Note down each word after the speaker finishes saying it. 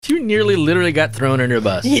You nearly literally got thrown under a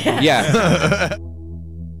bus. Yeah.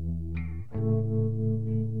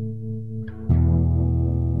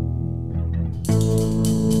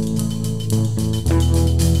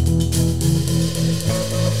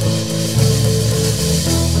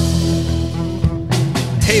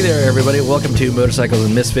 Hey there, everybody. Welcome to Motorcycles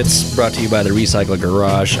and Misfits, brought to you by the Recycle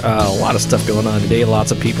Garage. A lot of stuff going on today.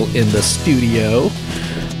 Lots of people in the studio.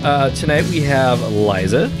 Tonight we have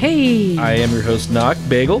Liza. Hey. I am your host, Knock.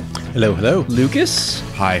 Bagel. Hello, hello. Lucas.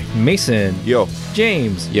 Hi. Mason. Yo.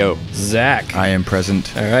 James. Yo. Zach. I am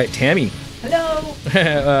present. All right, Tammy.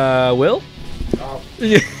 Hello. Will.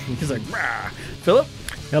 He's like, rah. Philip.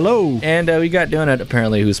 Hello. And we got Donut,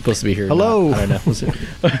 apparently, who's supposed to be here. Hello. I don't know. We'll see.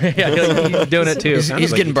 Yeah, he's doing it, too.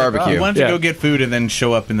 He's getting barbecue. He wanted Yeah. to go get food and then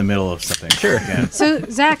show up in the middle of something. Sure. Yeah. So,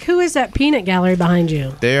 Zach, who is that peanut gallery behind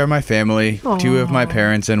you? They are my family, Aw. 2 of my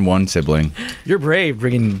parents and 1 sibling. You're brave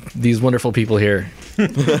bringing these wonderful people here.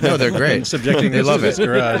 No, they're great. Subjecting They this love to this it.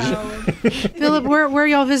 garage. Philip, where are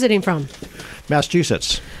y'all visiting from?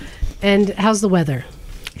 Massachusetts. And how's the weather?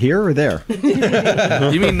 Here or there?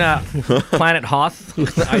 You mean Planet Hoth?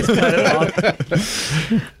 The ice planet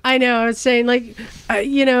Hoth? I know. I was saying, like, I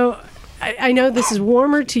know this is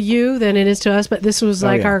warmer to you than it is to us, but this was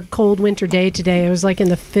like yeah. our cold winter day today. It was like in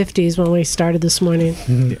the 50s when we started this morning.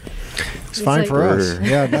 It's fine like- for us.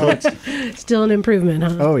 Yeah, no, it's... Still an improvement,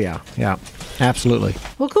 huh? Oh, yeah. Yeah. Absolutely.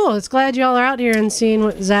 Well, cool. It's glad y'all are out here and seeing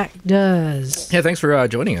what Zach does. Yeah, thanks for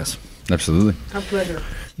joining us. Absolutely. Our pleasure.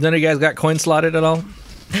 None of you guys got coin slotted at all?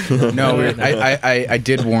 No, I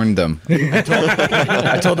did warn them.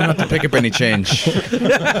 I told them not to pick up any change.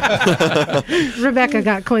 Rebecca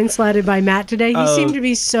got coin slatted by Matt today. He seemed to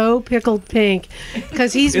be so pickled pink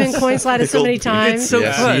because he's been coin slatted so many times. It's so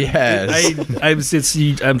Yes, fun. he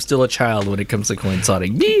has. I'm still a child when it comes to coin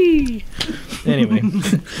slotting. Yee! Anyway.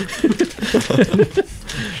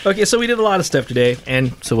 Okay, so we did a lot of stuff today.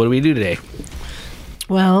 And so what do we do today?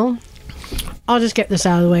 Well, I'll just get this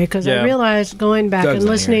out of the way because Yeah. I realized going back Doug's and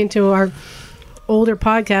not listening to our older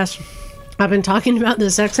podcast, I've been talking about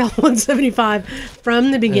this XL175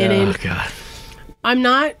 from the beginning. Oh, God.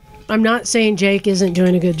 I'm not saying Jake isn't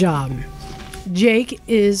doing a good job. Jake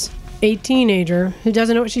is a teenager who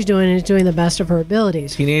doesn't know what she's doing and is doing the best of her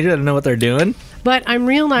abilities. Teenager doesn't know what they're doing? But I'm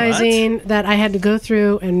realizing that I had to go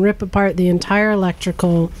through and rip apart the entire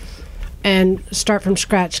electrical and start from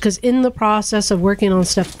scratch because in the process of working on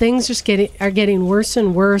stuff, things just are getting worse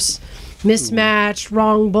and worse. Mismatched,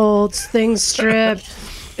 wrong bolts, things stripped.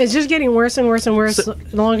 It's just getting worse and worse and worse the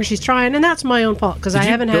longer she's trying, and that's my own fault because I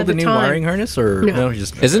haven't had the build a new time. wiring harness, or No.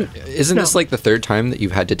 just Isn't No. this like the third time that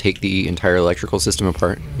you've had to take the entire electrical system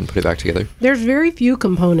apart and put it back together? There's very few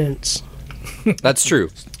components, That's true.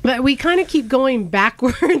 but we kind of keep going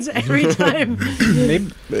backwards every time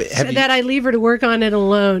that I leave her to work on it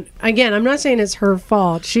alone. Again, I'm not saying it's her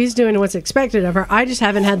fault. She's doing what's expected of her. I just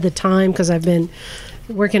haven't had the time because I've been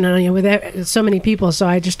working on it with so many people, so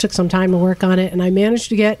I just took some time to work on it, and I managed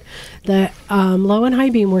to get the low and high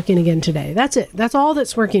beam working again today. That's it. That's all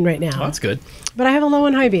that's working right now. Oh, that's good. But I have a low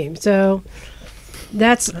and high beam, so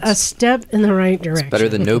that's a step in the right direction. Better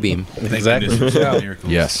than no beam. Exactly.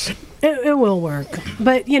 Yes. It will work.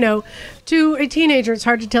 But, to a teenager, it's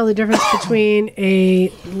hard to tell the difference between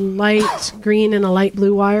a light green and a light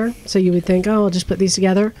blue wire. So you would think, oh, I'll just put these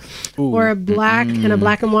together. Or a black and a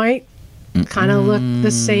black and white kind of look the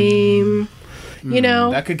same.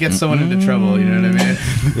 That could get someone into trouble, you know what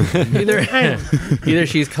I mean? Either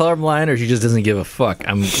she's colorblind or she just doesn't give a fuck.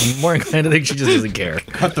 I'm more inclined to think she just doesn't care.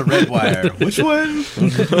 Cut the red wire. Which one?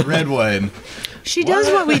 The red one. She does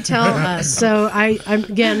what we tell us. So I'm,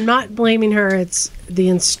 again, not blaming her. It's the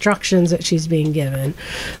instructions that she's being given.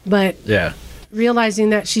 But Yeah. realizing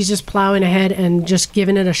that she's just plowing ahead and just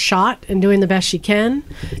giving it a shot and doing the best she can,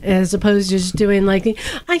 as opposed to just doing like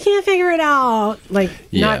I can't figure it out, like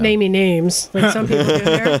Yeah. not naming names like some people do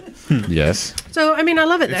there. Yes. So I mean, I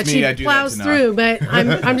love it that It's me, I she do that plows to through, but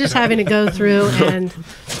I'm just having to go through and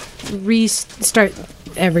restart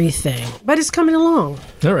everything. But it's coming along.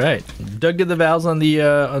 All right. Doug did the valves on the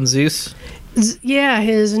on Zeus. Yeah,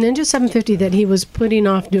 his Ninja 750 that he was putting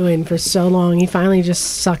off doing for so long, he finally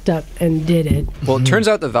just sucked up and did it. Well, it turns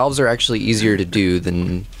out the valves are actually easier to do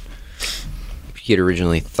than he had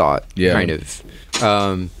originally thought. Yeah. Kind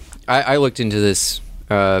of. I looked into this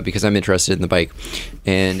because I'm interested in the bike,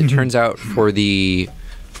 and it turns out for the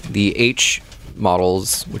H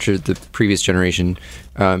models, which are the previous generation,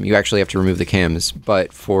 you actually have to remove the cams.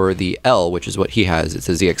 But for the L, which is what he has, it's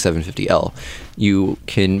a ZX750L, you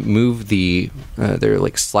can move they're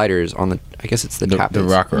like sliders on the, I guess it's the tap. The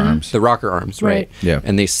rocker arms. The rocker arms, right? Yeah.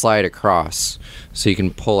 And they slide across, so you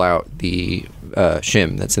can pull out the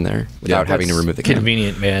shim that's in there without having to remove the cam.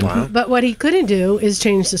 Convenient, man. Wow. But what he couldn't do is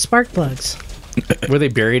change the spark plugs. Were they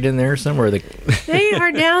buried in there somewhere? They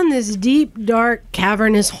are down this deep, dark,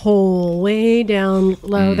 cavernous hole way down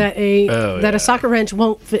low that a socket wrench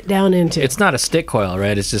won't fit down into. It's not a stick coil,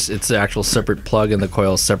 right? It's the actual separate plug, and the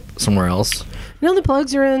coil somewhere else. No, the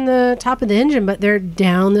plugs are in the top of the engine, but they're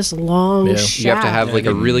down this long shaft. You have to have like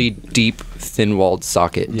a really deep, thin-walled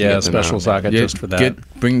socket. to Yeah, get a them special out. socket just for that.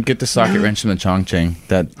 Get the socket wrench from the Chongqing.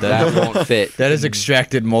 That won't fit. That has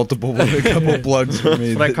extracted a couple plugs from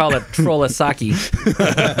me. That's what I call a Trollasaki.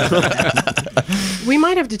 We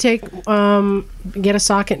might have to get a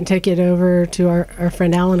socket and take it over to our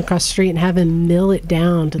friend Alan across the street and have him mill it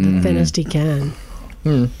down to the thinnest he can.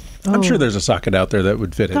 I'm sure there's a socket out there that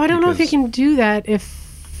would fit it. No, I don't know if he can do that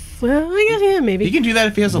well, I guess him maybe. He can do that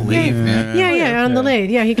if he has a lathe, man. Yeah, on the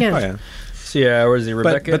lathe. Yeah, he can. Oh yeah. So yeah, where's the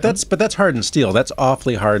Rebecca? But that's hardened steel. That's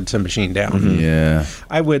awfully hard to machine down. Yeah.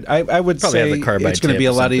 I would Probably say have the carbide it's going to be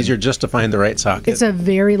tip a or lot something. easier just to find the right socket. It's a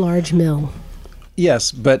very large mill.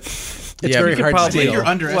 Yes, but it's very could hard probably- steel. You're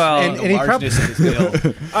underestimating Well, the largeness of his mill.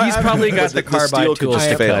 He's probably got the carbide steel could tools just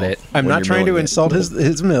to fail. cut it. I'm when not you're trying to milling it. insult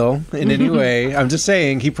his mill in any way. I'm just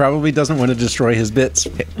saying he probably doesn't want to destroy his bits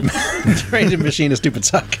trying to machine a stupid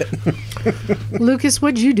socket. Lucas,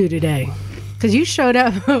 what'd you do today? Because you showed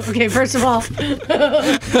up. Okay, first of all,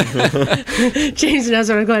 James knows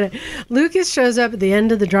what I'm going to. Lucas shows up at the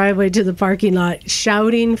end of the driveway to the parking lot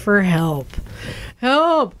shouting for help.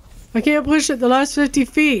 Help! I can't push it the last 50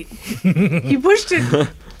 feet. You pushed it a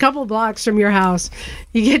couple blocks from your house.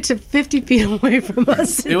 You get to 50 feet away from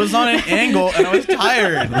us. It was on an angle, and I was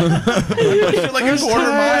tired. It was like a quarter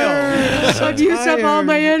mile. I've used up all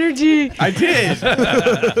my energy. I did.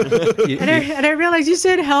 And I realized you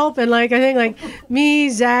said help, and I think me,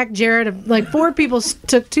 Zach, Jared, like 4 people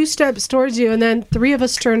took 2 steps towards you, and then 3 of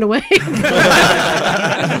us turned away.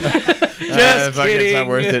 Just kidding. It's not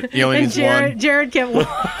worth it. You only And need one. Jared kept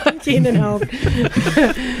walking and helped.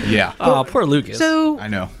 Yeah. Oh, poor Lucas. So I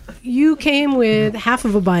know. you came with half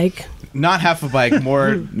of a bike. Not half a bike,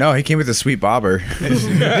 more. No, he came with a sweet bobber.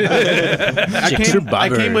 I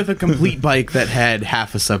came with a complete bike that had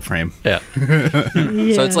half a subframe. yeah,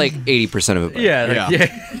 So it's like 80% of a bike. yeah.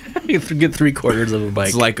 You get 3/4 of a bike.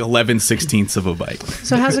 It's like 11/16ths of a bike.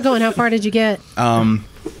 So how's it going? How far did you get?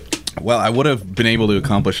 Well, I would have been able to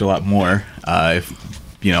accomplish a lot more if,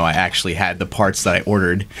 I actually had the parts that I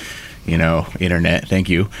ordered. Internet, thank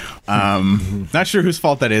you. Not sure whose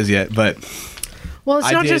fault that is yet, but Well, it's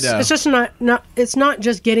I not did, just. It's just not. It's not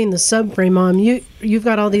just getting the subframe on. You've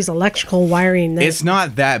got all these electrical wiring. it's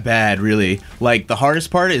not that bad, really. Like, the hardest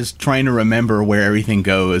part is trying to remember where everything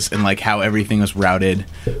goes and how everything is routed.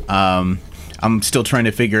 I'm still trying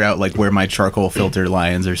to figure out where my charcoal filter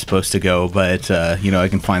lines are supposed to go, but I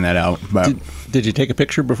can find that out. But Did you take a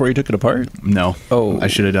picture before you took it apart? no, Oh. I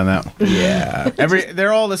should have done that. Yeah.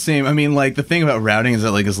 They're all the same. I mean, the thing about routing is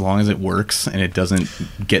that as long as it works and it doesn't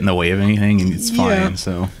get in the way of anything, and it's fine.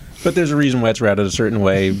 So But there's a reason why it's routed a certain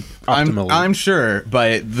way optimally. I'm sure,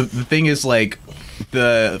 but the thing is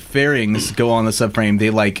the fairings go on the subframe.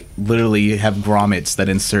 They literally have grommets that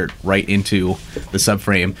insert right into the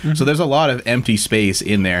subframe. So there's a lot of empty space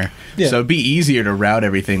in there. Yeah. So it'd be easier to route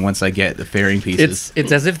everything once I get the fairing pieces.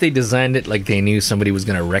 It's as if they designed it like they knew somebody was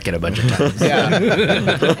going to wreck it a bunch of times.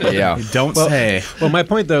 yeah. Don't say. Well, my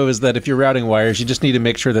point, though, is that if you're routing wires, you just need to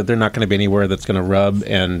make sure that they're not going to be anywhere that's going to rub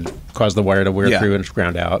and cause the wire to wear Yeah. through and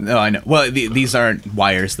ground out. No, I know. Well, these aren't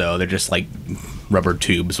wires though. They're just rubber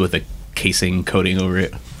tubes with a casing coating over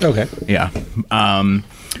it. Okay. Yeah.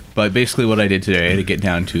 But basically what I did today, to get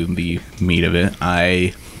down to the meat of it,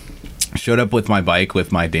 I showed up with my bike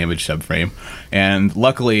with my damaged subframe. And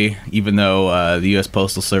luckily, even though the U.S.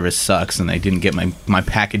 Postal Service sucks and I didn't get my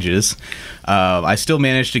packages, I still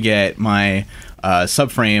managed to get my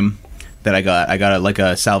subframe that I got. I got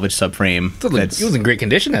a salvage subframe. It was in great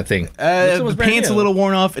condition, that thing. The paint's a little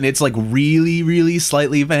worn off, and it's really, really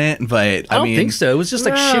slightly bent. But I don't think so. It was just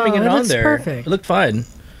No, shimming it it on looks there. perfect. It looked fine.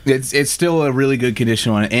 It's still a really good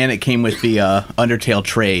condition one, and it came with the Undertale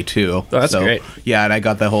tray too. Oh, that's great. Yeah, and I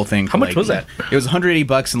got the whole thing. How much was that? It was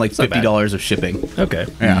 $180 and not bad. $50 of shipping. Okay.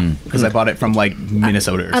 Yeah, because I bought it from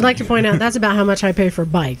Minnesota. Or I'd like to point out that's about how much I pay for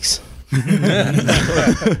bikes.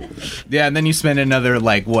 Yeah, and then you spend another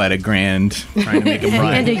 $1,000 trying to make them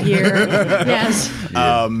run. And a year. Yes.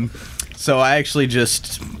 So I actually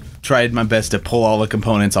just tried my best to pull all the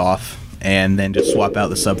components off and then just swap out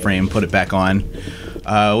the subframe, put it back on,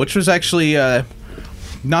 which was actually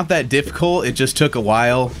not that difficult. It just took a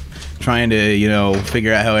while trying to,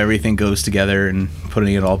 figure out how everything goes together and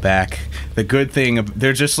putting it all back. The good thing,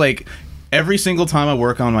 they're just like, every single time I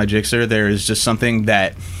work on my Gixxer, there is just something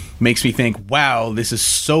that makes me think, wow, this is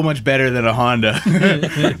so much better than a Honda.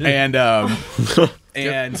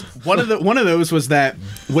 And one of those was that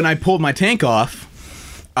when I pulled my tank off,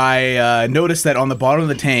 I noticed that on the bottom of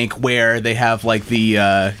the tank where they have like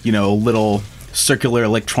the little circular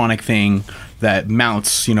electronic thing that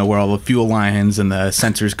mounts, where all the fuel lines and the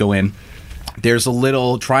sensors go in, there's a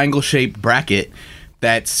little triangle shaped bracket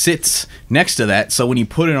that sits next to that, so when you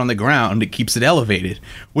put it on the ground, it keeps it elevated,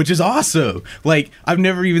 which is awesome. Like, I've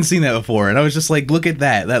never even seen that before, and I was just like, look at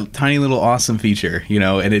that tiny little awesome feature,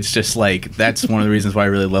 and it's just like, that's one of the reasons why I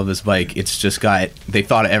really love this bike. It's just they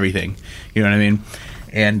thought of everything, you know what I mean?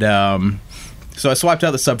 And so I swapped out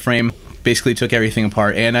the subframe, basically took everything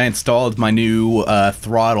apart, and I installed my new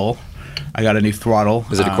throttle. I got a new throttle.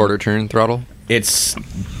 Is it a quarter turn throttle?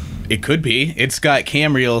 It could be. It's got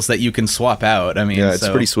cam reels that you can swap out. I mean, yeah, it's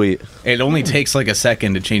pretty sweet. It only takes like a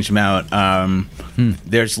second to change them out.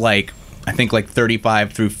 There's I think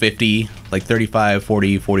 35 through 50, like 35,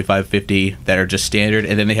 40, 45, 50 that are just standard,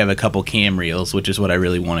 and then they have a couple cam reels, which is what I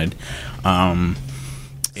really wanted.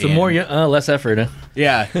 More, less effort, huh?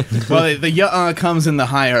 Yeah. Well, the comes in the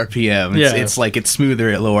high RPM. It's smoother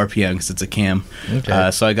at low RPM because it's a cam.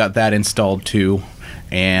 Okay. So I got that installed too.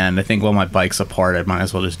 And I think while my bike's apart, I might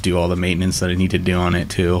as well just do all the maintenance that I need to do on it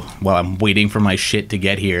too, while I'm waiting for my shit to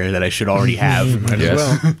get here that I should already have. Might as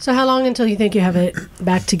well. So how long until you think you have it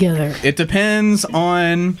back together? It depends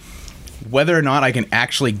on whether or not I can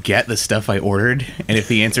actually get the stuff I ordered. And if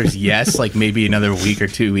the answer is yes, like maybe another week or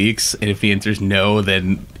 2 weeks. And if the answer is no,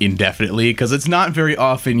 then indefinitely. Because it's not very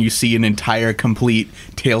often you see an entire complete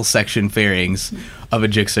tail section fairings of a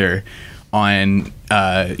Gixxer on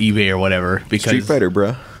eBay or whatever. Because Street Fighter,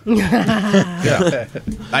 bro. Yeah.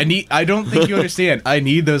 I don't think you understand. I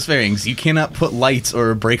need those fairings. You cannot put lights or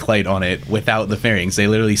a brake light on it without the fairings. They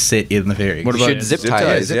literally sit in the fairings. What about should zip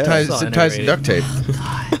tie it? Zip ties and duct tape.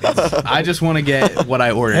 I just want to get what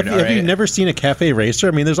I ordered. Have you never seen a cafe racer?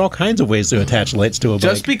 I mean, there's all kinds of ways to attach lights to a bike.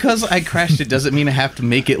 Just because I crashed it doesn't mean I have to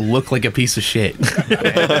make it look like a piece of shit.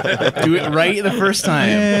 Do it right the first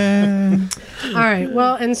time. All right.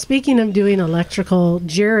 Well, and speaking of doing electrical,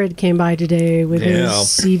 Jared came by today with his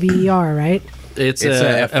CBR, right? It's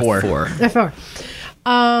a F4.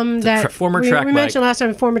 F4. That former track we mentioned bike. last time,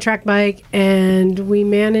 a former track bike, and we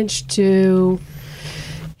managed to.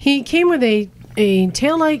 He came with a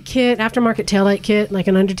taillight kit, aftermarket taillight kit, like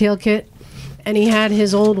an undertail kit, and he had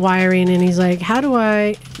his old wiring, and he's like, "How do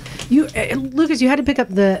I?" Lucas, you had to pick up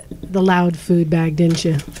the loud food bag, didn't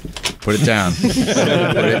you? Put it down. Put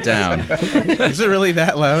it down. Is it really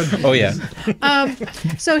that loud? Oh yeah.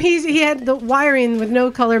 So he had the wiring with no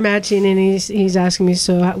color matching, and he's asking me,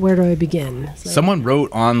 so where do I begin? So Someone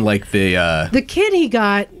wrote on like the kit he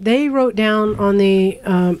got. They wrote down on the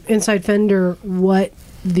inside fender what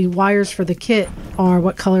the wires for the kit are,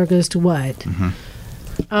 what color goes to what.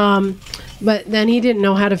 Mm-hmm. But then he didn't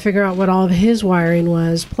know how to figure out what all of his wiring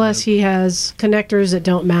was. Plus, he has connectors that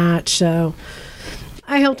don't match, so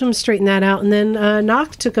I helped him straighten that out. And then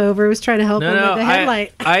Nock took over, was trying to help him with the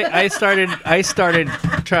headlight. I started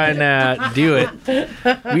trying to do it.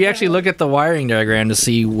 We actually looked at the wiring diagram to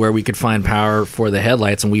see where we could find power for the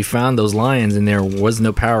headlights, and we found those lines, and there was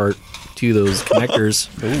no power to those connectors.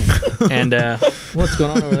 And what's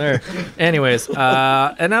going on over there? Anyways, and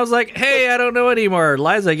I was like, hey, I don't know anymore.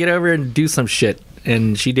 Liza, get over and do some shit.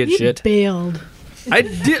 And she did shit. Bailed. I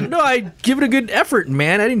did. No, I give it a good effort,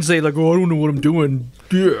 man. I didn't say like, oh, I don't know what I'm doing.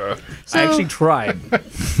 Yeah. So, I actually tried.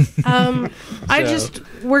 I just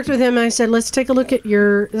worked with him, and I said, let's take a look at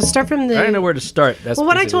let's start from the... I didn't know where to start. That's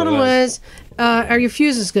what I told him was, are your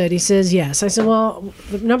fuses good? He says, yes. I said, well,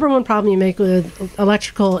 the number one problem you make with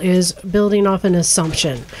electrical is building off an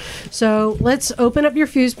assumption. So let's open up your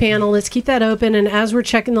fuse panel. Let's keep that open, and as we're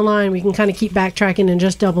checking the line, we can kind of keep backtracking and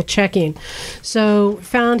just double checking. So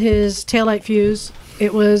found his taillight fuse.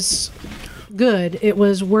 It was good. It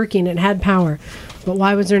was working. It had power. But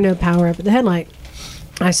why was there no power up at the headlight?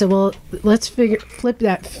 I said, well, let's flip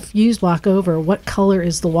that fuse block over. What color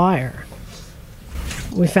is the wire?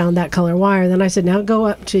 We found that color wire. Then I said, now go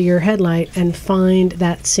up to your headlight and find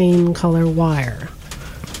that same color wire.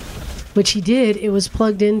 Which he did. It was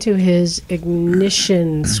plugged into his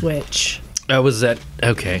ignition switch. Was that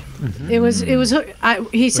okay? Mm-hmm. It was.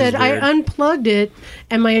 He said, I unplugged it,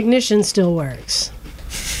 and my ignition still works.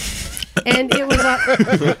 And it was.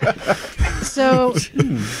 So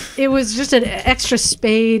it was just an extra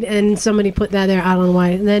spade, and somebody put that there out on the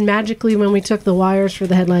wire. And then magically, when we took the wires for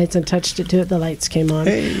the headlights and touched it to it, the lights came on.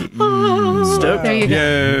 There you go.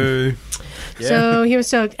 Yay. So he was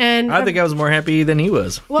stoked, and I think I was more happy than he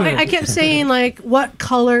was. well, I kept saying like, "What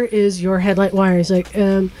color is your headlight wire?" He's like,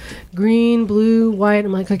 "Green, blue, white."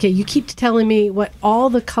 I'm like, "Okay, you keep telling me what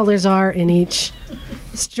all the colors are in each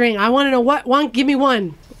string. I want to know what one. Give me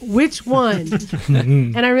one. Which one?"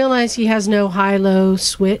 And I realized he has no high-low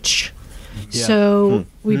switch, so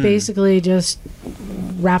we basically just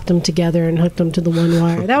wrapped them together and hooked them to the one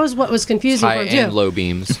wire. That was what was confusing High for him and too, low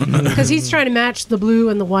beams. because he's trying to match the blue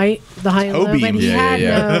and the white, the high and low, but he had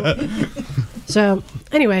no. So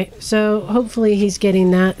anyway, so hopefully he's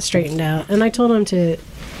getting that straightened out. And I told him to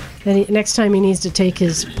next time he needs to take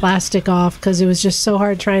his plastic off, because it was just so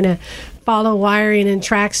hard trying to follow wiring and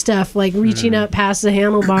track stuff, like reaching up past the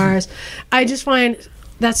handlebars. I just find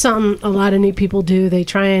that's something a lot of new people do. They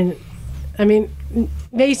try and, I mean,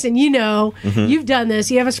 Mason, you know, you've done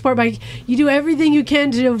this. You have a sport bike. You do everything you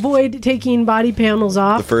can to avoid taking body panels The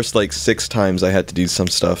off. first like 6 times I had to do some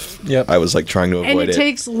stuff. Yep. I was like trying to avoid And it it.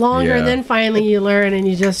 takes longer, Yeah. then finally you learn, and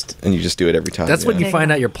you just... And you just do it every time. That's when you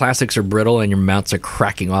find out your plastics are brittle and your mounts are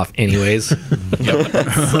cracking off anyways.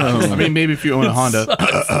 I mean, maybe if you own a Honda.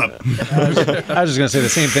 I was just going to say the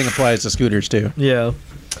same thing applies to scooters too. Yeah.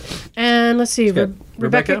 And let's see, good.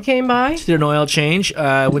 Rebecca Rebecca? came by. She did an oil change.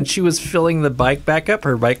 When she was filling the bike back up,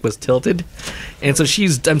 her bike was tilted. And so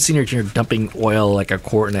I'm seeing her here dumping oil like a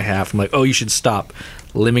quart and a half. I'm like, oh, you should stop.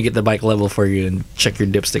 Let me get the bike level for you and check your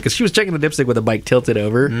dipstick. Because she was checking the dipstick with the bike tilted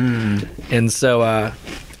over. And so,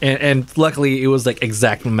 and luckily it was like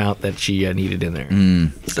exact amount that she needed in there.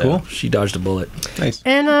 So Cool. she dodged a bullet. Nice.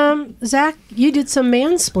 And Zach, you did some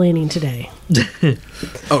mansplaining today.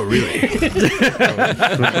 Oh, really?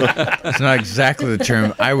 It's not exactly the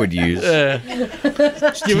term I would use.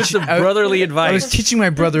 Give us some brotherly I advice. was teaching my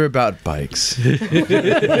brother about bikes. Is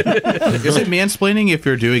it mansplaining if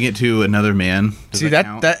you're doing it to another man? Does See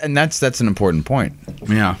count? that's an important point.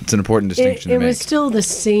 Yeah. It's an important distinction It to make. was still the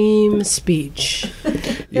same speech.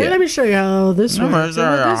 Here, let me show you how this works, and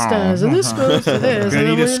what this does, and this goes to this. Gonna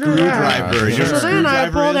and need a then we do that. screwdriver. You know So what a then I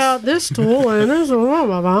screwdriver pulled is? out this tool, and this blah,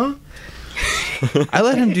 blah, blah. I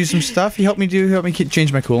let him do some stuff. He helped me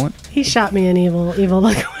change my coolant. He shot me an evil look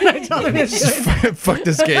when I told him to do it. Fuck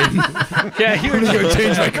this game. Yeah, you were Go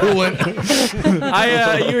change my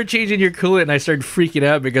coolant. you were changing your coolant, and I started freaking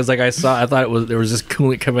out because like I thought there was this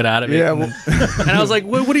coolant coming out of it. Yeah, well, and I was like,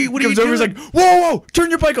 what are you comes doing? over, he's like, whoa, turn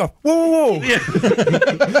your bike off. Whoa.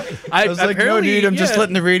 I was like, no, dude, I'm just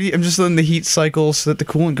letting the heat cycle so that the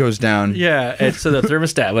coolant goes down. Yeah, and so the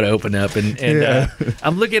thermostat would open up, and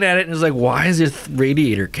I'm looking at it, and it's like, why is your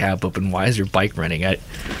radiator cap open? Why is your bike running? I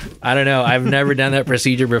don't know. I've never done that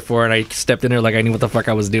procedure before, and I stepped in there like I knew what the fuck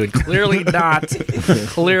I was doing. Clearly not.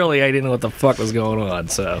 Clearly, I didn't know what the fuck was going on.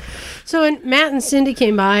 So So Matt and Cindy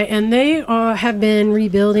came by, and they have been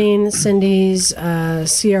rebuilding Cindy's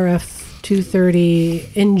CRF 230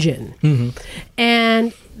 engine,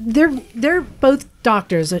 and they're both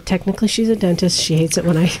doctors. Technically, she's a dentist. She hates it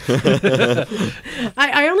when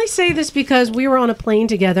I only say this because we were on a plane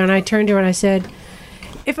together, and I turned to her and I said,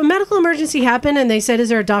 if a medical emergency happened and they said, is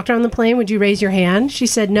there a doctor on the plane, would you raise your hand? She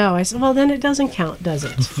said no. I said, well, then it doesn't count, does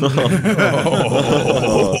it?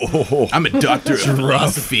 I'm a doctor of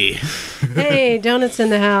philosophy. Hey, Donut's in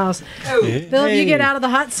the house. Philip, you get out of the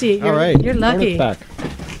hot seat. You're, All right. You're lucky. Back.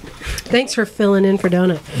 Thanks for filling in for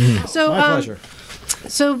Donut. So, My pleasure.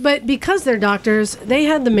 So, but because they're doctors, they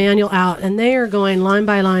had the manual out, and they are going line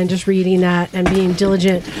by line, just reading that and being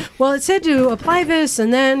diligent. Well, it said to apply this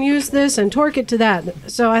and then use this and torque it to that.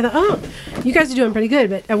 So I thought, oh, you guys are doing pretty good.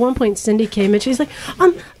 But at one point, Cindy came and she's like,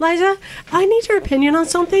 Liza, I need your opinion on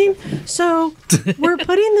something. So we're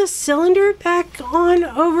putting the cylinder back on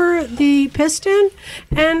over the piston,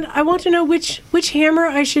 and I want to know which hammer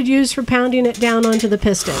I should use for pounding it down onto the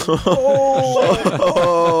piston.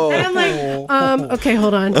 And I'm like, okay,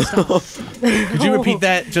 hold on. Stop. Could you repeat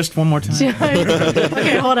that just one more time?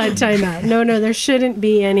 Okay, hold on. Time out. No, there shouldn't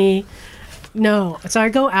be any. No. So I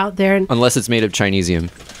go out there and, Unless it's made of Chinesium.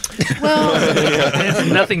 well, it's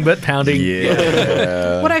nothing but pounding.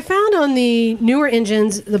 what I found on the newer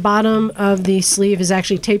engines, the bottom of the sleeve is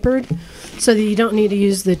actually tapered, so that you don't need to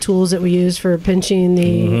use the tools that we use for pinching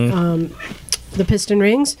the piston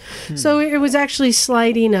rings. So it was actually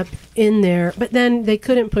sliding up in there, but then they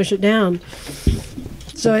couldn't push it down.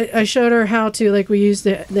 So I showed her how to, like, we use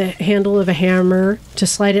the handle of a hammer to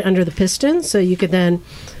slide it under the piston, so you could then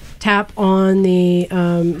tap on the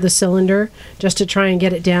cylinder just to try and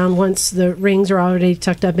get it down once the rings are already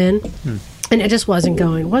tucked up in. And it just wasn't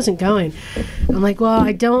going. I'm like, well,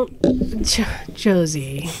 I don't,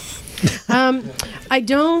 Josie. I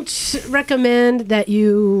don't recommend that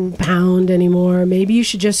you pound anymore. Maybe you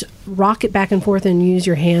should just rock it back and forth and use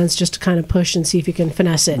your hands just to kind of push and see if you can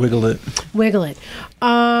finesse it. Wiggle it.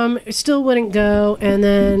 It still wouldn't go. And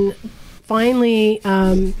then finally,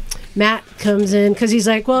 Matt comes in because he's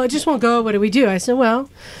like, well, it just won't go. What do we do? I said, well,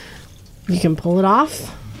 you can pull it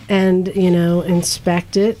off and,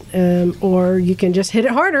 inspect it. Or you can just hit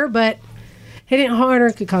it harder, but hitting it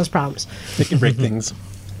harder could cause problems. It can break things.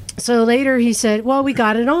 So later he said, well, we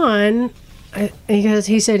got it on. Because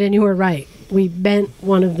he said, and you were right. We bent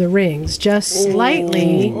one of the rings just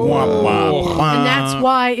slightly. And that's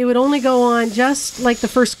why it would only go on just like the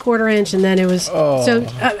first 1/4 inch. And then it was,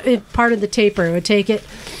 part of the taper. It would take it.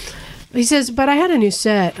 He says, but I had a new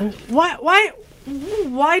set. Why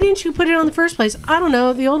didn't you put it on the first place? I don't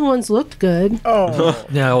know. The old ones looked good.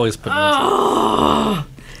 Yeah, I always put those.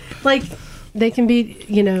 Like, they can be,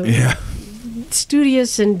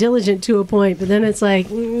 studious and diligent to a point, but then it's like...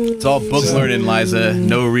 It's all book learning, Liza.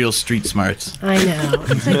 No real street smarts. I know.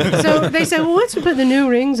 So they said, well, once we put the new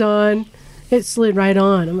rings on, it slid right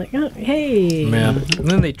on. I'm like, oh, hey. Yeah. And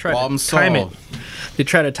then they tried to time it. They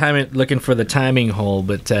try to time it looking for the timing hole,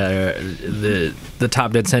 but the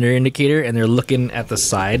top dead center indicator, and they're looking at the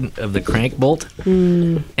side of the crank bolt,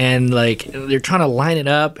 and like they're trying to line it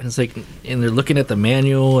up, and it's like, and they're looking at the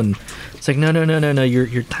manual, and it's like, no,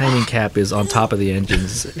 your timing cap is on top of the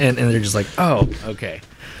engines, and they're just like, oh, okay.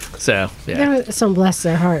 So yeah, there was some bless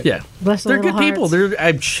their heart. Yeah, bless their they're good people.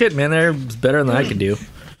 hearts. Shit, man, they're better than I could do.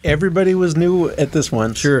 Everybody was new at this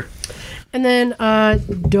one. Sure. And then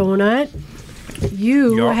Donut.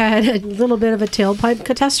 You had a little bit of a tailpipe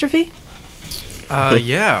catastrophe?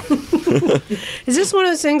 Yeah. Is this one of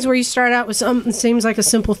those things where you start out with something that seems like a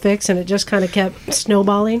simple fix and it just kind of kept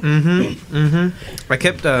snowballing? I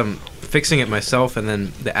kept fixing it myself, and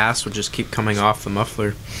then the ass would just keep coming off the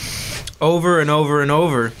muffler. Over and over and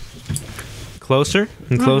over. Closer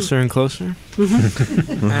and closer and closer.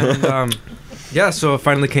 And so it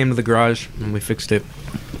finally came to the garage and we fixed it.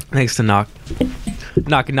 Thanks to Knock.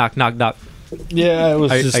 Knock. Yeah, it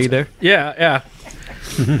was Are you there? Yeah.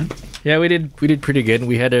 Yeah, we did pretty good.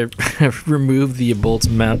 We had to remove the bolts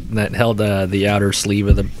mount that held the outer sleeve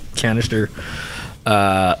of the canister.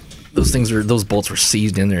 Those bolts were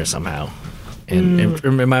seized in there somehow. And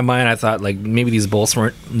in my mind, I thought like maybe these bolts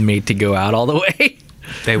weren't made to go out all the way.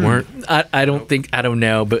 They weren't. I don't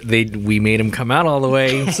know, but we made them come out all the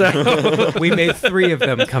way. So we made 3 of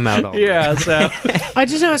them come out all the way. Yeah. So I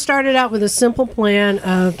just know it started out with a simple plan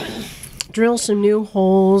of drill some new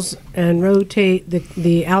holes and rotate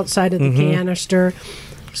the outside of the canister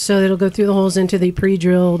so that it'll go through the holes into the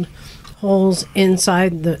pre-drilled holes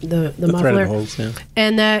inside the muffler. Holes, yeah.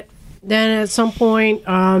 And that then at some point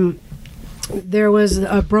there was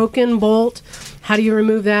a broken bolt. How do you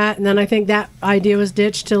remove that? And then I think that idea was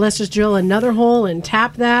ditched to let's just drill another hole and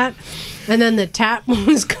tap that. And then the tap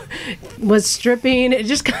was stripping. It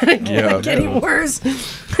just kind of kept getting worse.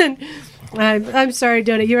 And I'm sorry,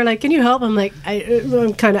 Donut. You were like, can you help? I'm like,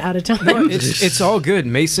 I'm kind of out of time. No, it's all good.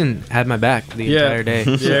 Mason had my back the entire day.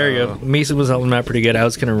 There you go. Mason was helping out pretty good. I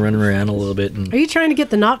was going to run around a little bit. Are you trying to get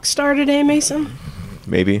the Knock Star today, Mason?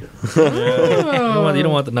 Maybe. Oh. You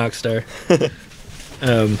don't want the Knock Star.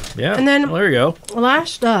 Yeah. And then there you go.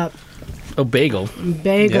 Last up. Oh, Bagel.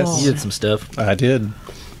 Yes. You did some stuff. I did.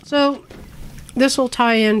 So this will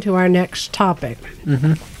tie into our next topic.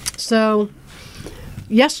 So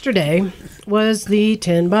yesterday was the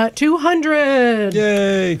 10-Butt 200.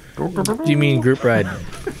 Yay! Do you mean group ride?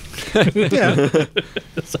 Yeah.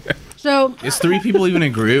 Sorry. So Is 3 people even a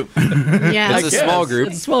group? yeah, It's a small group.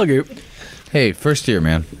 It's a small group. Hey, first year,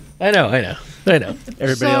 man. I know.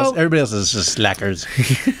 Everybody else is just slackers.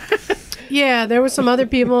 yeah, there were some other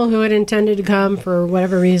people who had intended to come for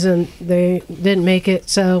whatever reason. They didn't make it,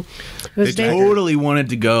 so it was They totally wanted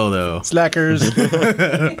to go, though. Slackers.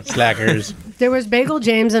 Slackers. There was Bagel,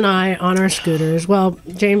 James, and I on our scooters. Well,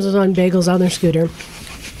 James was on Bagel's other scooter.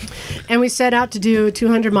 And we set out to do a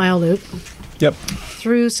 200-mile loop Yep.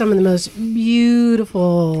 through some of the most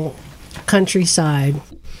beautiful countryside.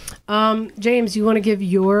 James, you want to give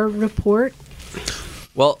your report?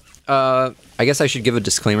 Well, I guess I should give a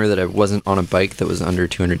disclaimer that I wasn't on a bike that was under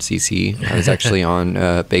 200cc. I was actually on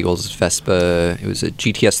Bagel's Vespa. It was a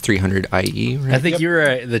GTS 300 IE, right? I think you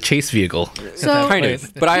were the chase vehicle. So, Kind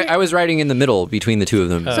of. But I was riding in the middle between the two of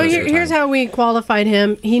them. So here's how we qualified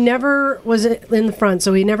him. He never was in the front,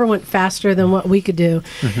 so he never went faster than what we could do.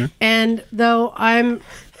 And though I'm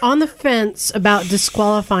on the fence about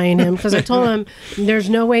disqualifying him because I told him there's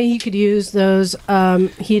no way he could use those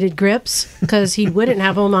heated grips because he wouldn't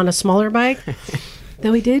have them on a smaller bike.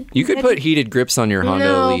 Though he did. You could put heated grips on your Honda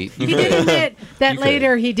Elite. He did admit that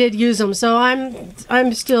later he did use them. So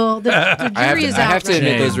I'm still the jury is out. I have to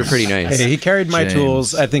admit those were pretty nice. Hey, he carried my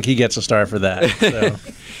tools. I think he gets a star for that.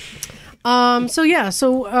 So. So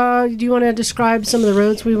do you want to describe some of the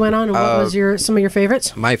roads we went on and what was some of your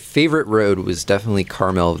favorites? My favorite road was definitely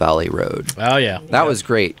Carmel Valley Road. Oh yeah, that was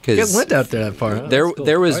great because it went out there that far. Huh?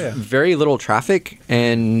 There was very little traffic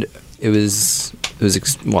and it was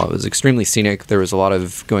extremely scenic. There was a lot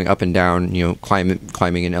of going up and down,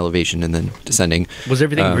 climbing in elevation and then descending. Was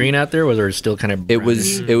everything green out there? Was it still kind of? It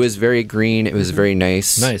was very green. It was very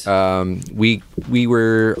nice. Nice. We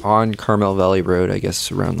were on Carmel Valley Road, I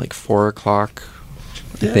guess, around like 4:00.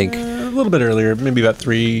 I think a little bit earlier, maybe about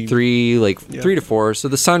 3 to 4. So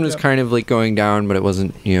the sun was kind of like going down, but it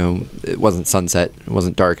wasn't sunset. It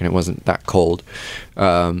wasn't dark, and it wasn't that cold.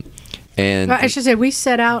 And I should say we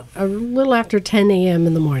set out a little after 10 a.m.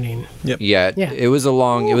 in the morning. Yep. Yeah. It was a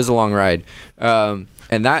long ride. And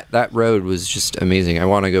that road was just amazing. I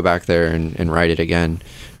want to go back there and ride it again.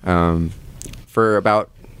 For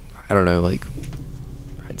about, I don't know,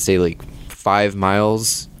 I'd say 5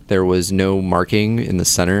 miles, there was no marking in the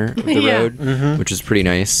center of the road, which was pretty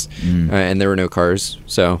nice. And there were no cars,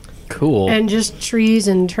 so... Cool. And just trees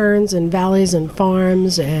and turns and valleys and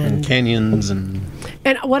farms and canyons and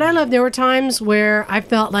what I loved, there were times where I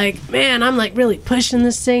felt like, man, I'm really pushing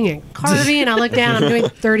this thing and carving, and I look down, I'm doing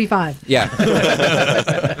 35. Yeah. And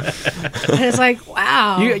it's like,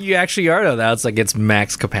 wow. You actually are though. That's it's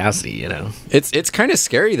max capacity, It's kind of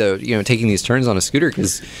scary though, taking these turns on a scooter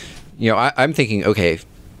because, I'm thinking, okay,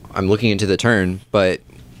 I'm looking into the turn, but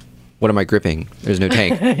what am I gripping? There's no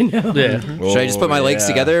tank. I know. Yeah. Should I just put my legs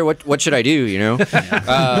together? What should I do?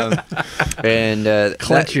 And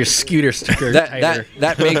clutch your scooter sticker tighter.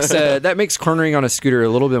 That makes cornering on a scooter a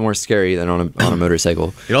little bit more scary than on a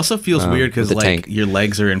motorcycle. It also feels weird because your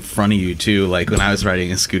legs are in front of you too. Like when I was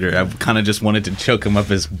riding a scooter, I kind of just wanted to choke him up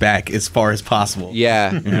his back as far as possible.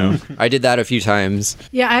 Yeah, I did that a few times.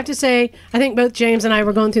 Yeah, I have to say, I think both James and I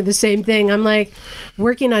were going through the same thing. I'm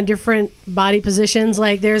working on different body positions.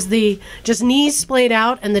 There's the just knees splayed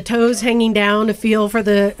out and the toes hanging down to feel for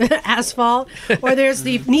the asphalt, or there's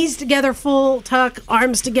the knees together, full tuck,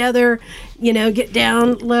 arms together, get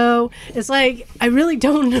down low. It's I really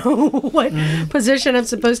don't know what position I'm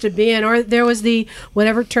supposed to be in. Or there was the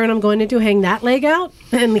whatever turn I'm going into, hang that leg out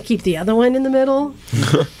and keep the other one in the middle.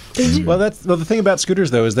 Well, the thing about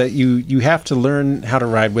scooters though is that you have to learn how to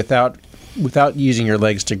ride without using your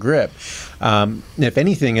legs to grip. If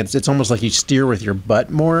anything, it's almost like you steer with your butt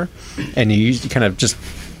more, and you kind of just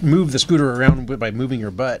move the scooter around by moving your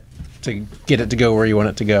butt to get it to go where you want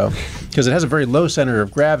it to go. Because it has a very low center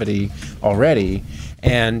of gravity already,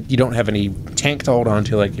 and you don't have any tank to hold on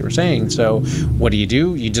to like you were saying. So what do?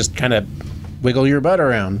 You just kind of wiggle your butt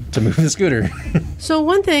around to move the scooter. So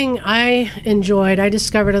one thing I enjoyed, I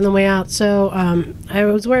discovered on the way out. So I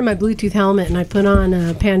was wearing my Bluetooth helmet and I put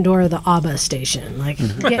on Pandora, the ABBA station, getting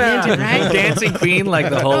into it, right? Dancing Queen,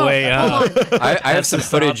 the whole way up. I have some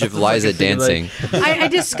footage of Liza dancing. I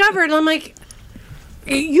discovered, I'm like,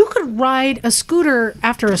 you could ride a scooter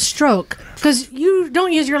after a stroke because you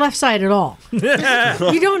don't use your left side at all. You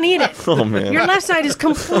don't need it. Oh, man. Your left side is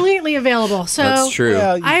completely available. So that's true.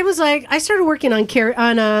 I was I started working on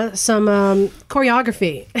some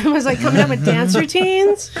choreography. I was coming up with dance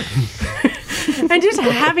routines. And just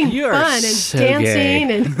having fun and so dancing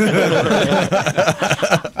gay. and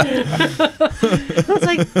it's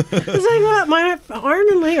like my arm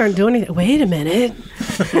and leg aren't doing anything. Wait a minute.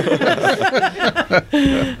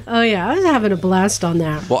 Oh yeah, I was having a blast on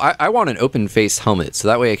that. Well, I want an open face helmet so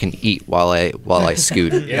that way I can eat while I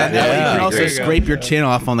scoot. You can also scrape your chin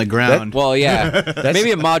off on the ground. Maybe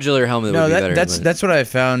a modular helmet would be better. That's what I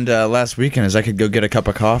found last weekend. Is I could go get a cup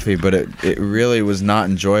of coffee, but it really was not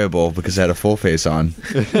enjoyable because I had a full face on.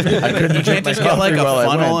 I couldn't drink my coffee a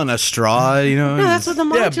funnel and a straw. No, that's what the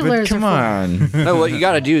modulars come are for. on. No, what you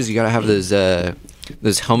got to do is you got to have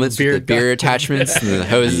those helmets with the beer attachments and the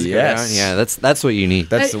hoses. Yes. Yeah, that's what you need.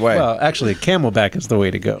 That's the way. Well, actually, Camelback is the way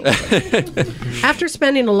to go. After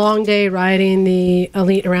spending a long day riding the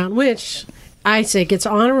Elite around, which I say gets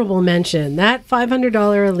honorable mention, that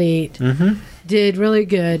 $500 Elite did really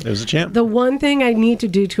good. It was a champ. The one thing I need to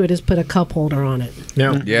do to it is put a cup holder on it.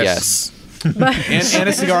 No. Yes. But, and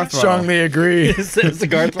a cigar throttle. Strongly agree. And a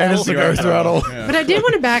cigar throttle. But I did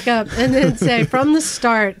want to back up and then say from the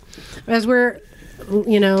start, as we're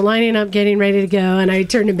lining up, getting ready to go, and I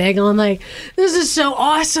turned to Bagel, I'm like, this is so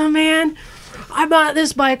awesome, man. I bought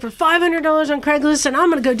this bike for $500 on Craigslist, and I'm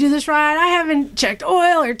going to go do this ride. I haven't checked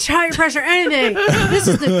oil or tire pressure or anything. This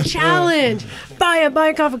is the challenge. Buy a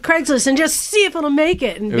bike off of Craigslist and just see if it'll make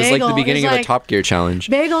it. And It was like the beginning of a Top Gear challenge.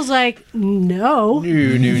 Bagel's like, no.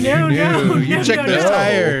 No. You check those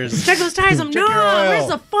tires. Check those tires. I'm, no, where's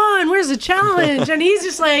the fun? Where's the challenge? And he's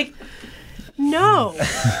just like, no.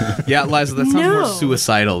 Yeah, Liza, that sounds more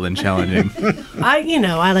suicidal than challenging. I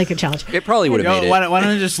like a challenge. It probably would have made it. Why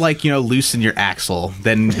don't you just loosen your axle?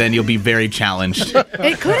 Then you'll be very challenged.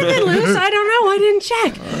 It could have been loose. I don't know. I didn't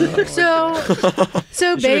check.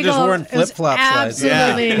 So Bagel just worn flip-flops.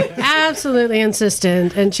 absolutely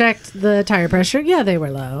insistent and checked the tire pressure. Yeah, they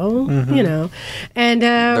were low. And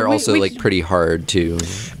they're also pretty hard too.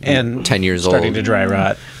 And 10 years old, starting to dry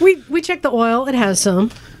rot. We checked the oil. It has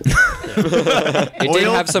some. It did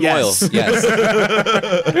have some oil. Yes.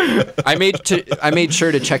 I made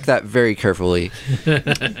sure to check that very carefully.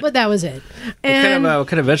 But that was it. And What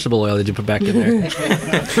kind of vegetable oil did you put back in there?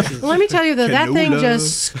 let me tell you though, that thing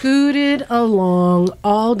just scooted along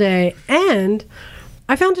all day, and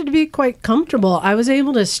I found it to be quite comfortable. I was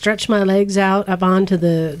able to stretch my legs out up onto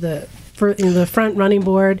the front running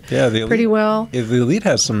board pretty well. The Elite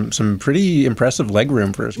has some pretty impressive leg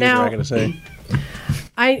room for a scooter, I gotta say.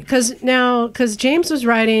 Because James was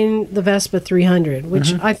riding the Vespa 300,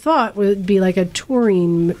 which I thought would be like a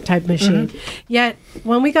touring type machine. Yet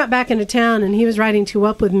when we got back into town and he was riding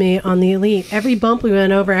 2-Up with me on the Elite, every bump we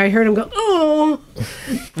went over, I heard him go, "Oh,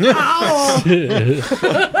 ow!"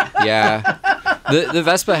 Yeah, the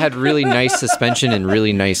Vespa had really nice suspension and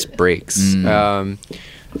really nice brakes.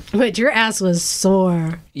 But your ass was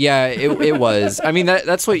sore. Yeah, it was. I mean,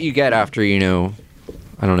 that's what you get after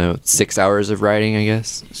I don't know, 6 hours of riding, I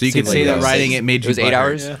guess. So you could say that riding it made you. It was 8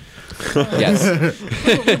 hours. Yeah. Yes.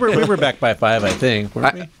 we were back by 5, I think.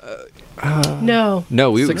 Weren't we? No,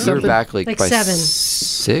 we were back like by 7.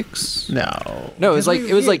 6. No, it was like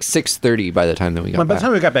 6:30 by the time that we got By back. the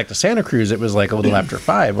time we got back to Santa Cruz, it was like a little after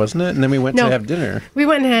 5, wasn't it? And then we went to have dinner. We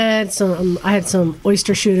went and had some. I had some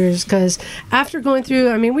oyster shooters because after going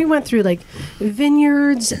through, we went through like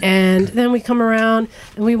vineyards, and then we come around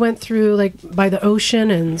and we went through like by the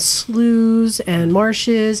ocean and sloughs and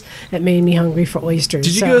marshes. It made me hungry for oysters.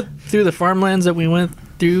 Did you go through the farmlands that we went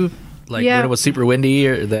through? Like when it was super windy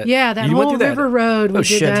or that? Yeah, that whole river road. We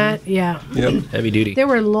did that. Yeah. Yep. Heavy duty. There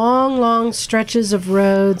were long stretches of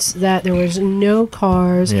roads that there was no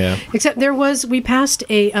cars. Yeah. Except we passed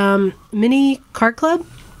a mini kart club.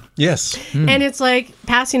 Yes. And it's like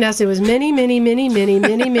passing us, it was mini,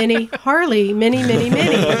 Harley, mini. And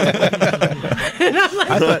I'm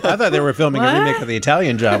like, I thought they were filming a remake of The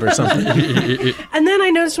Italian Job or something. And then I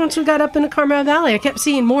noticed once we got up in the Carmel Valley, I kept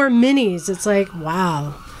seeing more minis. It's like,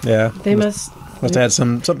 wow. Yeah. They must have had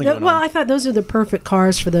something going on. I thought those are the perfect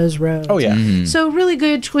cars for those roads. Oh, yeah. So really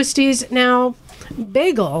good twisties. Now,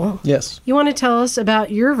 Bagel. Yes. You want to tell us about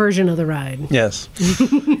your version of the ride? Yes.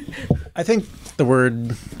 I think the word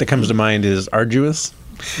that comes to mind is arduous.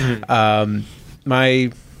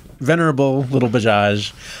 My venerable little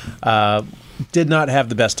Bajaj did not have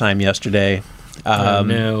the best time yesterday.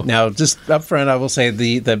 No. Now, just up front, I will say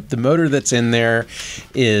the motor that's in there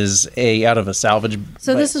is out of a salvage.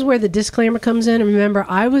 So this is where the disclaimer comes in. And remember,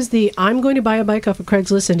 I'm going to buy a bike off of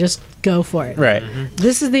Craigslist and just go for it. Right.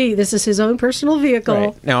 This is his own personal vehicle.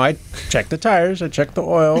 Right. Now, I checked the tires, I checked the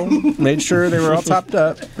oil, made sure they were all topped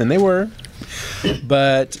up, and they were.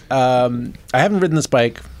 But I haven't ridden this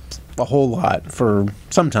bike a whole lot for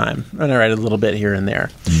some time, and I ride a little bit here and there.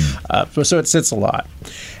 So it sits a lot.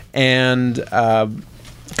 And a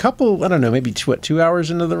couple, I don't know, maybe 2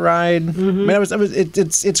 hours into the ride. I mean,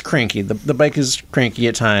 it's cranky. The bike is cranky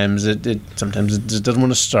at times. It sometimes it just doesn't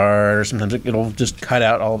want to start, or sometimes it'll just cut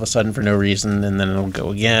out all of a sudden for no reason, and then it'll go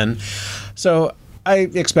again. So I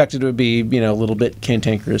expected it would be, a little bit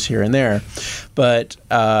cantankerous here and there, but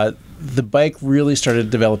the bike really started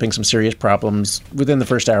developing some serious problems within the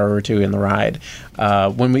first hour or two in the ride.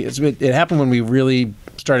 It happened when we really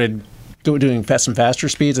started doing some faster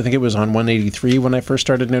speeds. I think it was on 183 when I first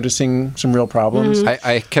started noticing some real problems.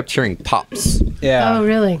 I kept hearing pops. Yeah. Oh,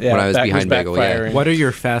 really? When I was behind Bagel, yeah. What are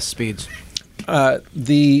your fast speeds?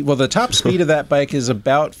 The top speed of that bike is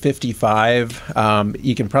about 55.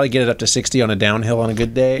 You can probably get it up to 60 on a downhill on a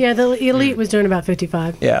good day. Yeah, the Elite was doing about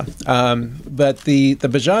 55. Yeah. But the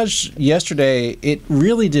Bajaj yesterday, it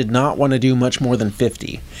really did not want to do much more than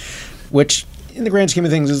 50, which in the grand scheme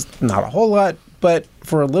of things is not a whole lot, but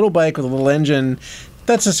for a little bike with a little engine,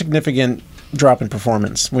 that's a significant drop in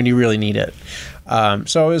performance when you really need it.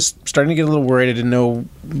 So I was starting to get a little worried. I didn't know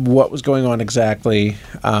what was going on exactly.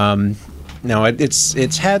 Now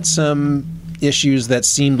it's had some issues that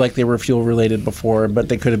seemed like they were fuel related before, but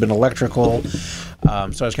they could have been electrical. So I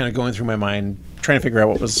was kind of going through my mind, trying to figure out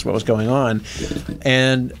what was going on.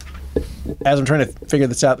 And as I'm trying to figure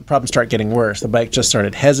this out, the problems start getting worse. The bike just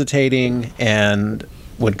started hesitating and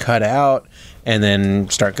would cut out and then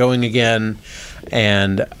start going again.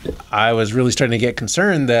 And I was really starting to get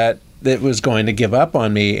concerned that it was going to give up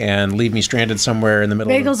on me and leave me stranded somewhere in the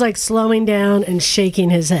middle. Bagel's like slowing down and shaking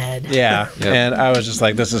his head. Yeah, and I was just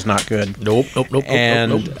like, "This is not good." Nope.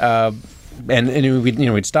 And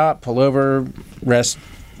we'd stop, pull over, rest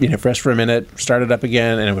for a minute, start it up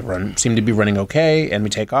again, and it would seem to be running okay. And we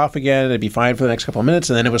take off again, it'd be fine for the next couple of minutes,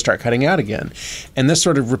 and then it would start cutting out again. And this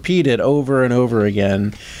sort of repeated over and over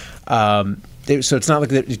again. So it's not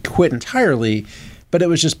like it quit entirely, but it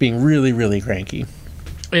was just being really, really cranky.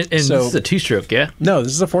 And this is a 2-stroke, yeah? No,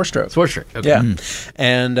 this is a 4-stroke. 4-stroke, okay. Yeah.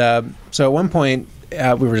 And so at one point,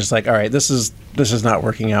 we were just like, all right, this is not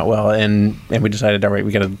working out well. And we decided, all right,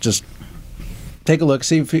 we got to just take a look,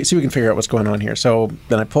 see if we can figure out what's going on here. So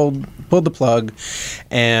then I pulled the plug,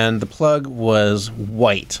 and the plug was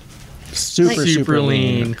white. Super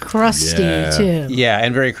lean. Crusty, too. Yeah,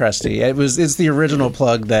 and very crusty. It's the original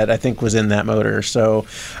plug that I think was in that motor. So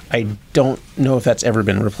I don't know if that's ever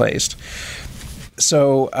been replaced.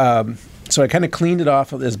 So I kind of cleaned it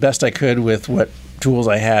off as best I could with what tools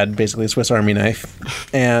I had, basically a Swiss Army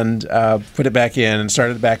knife, and put it back in and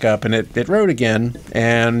started it back up, and it rode again,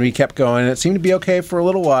 and we kept going. It seemed to be okay for a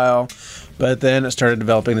little while, but then it started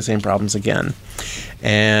developing the same problems again.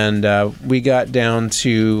 And we got down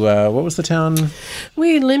to, what was the town?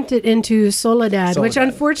 We limped it into Soledad, which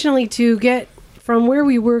unfortunately to get from where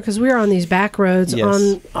we were, because we were on these back roads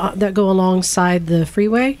that go alongside the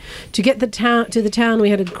freeway. To get to the town, we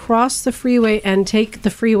had to cross the freeway and take the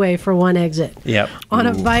freeway for one exit. Yep. On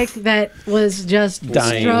a bike that was just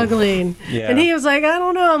dying, struggling. Yeah. And he was like, I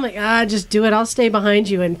don't know. I'm like, just do it. I'll stay behind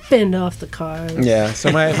you and fend off the cars. Yeah.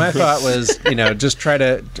 So my thought was, just try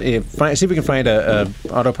to see if we can find a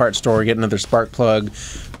auto parts store, get another spark plug,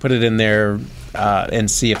 put it in there, and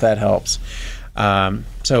see if that helps.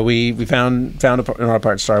 So we found an auto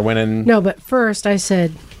parts store. Went in. No, but first I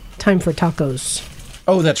said, time for tacos.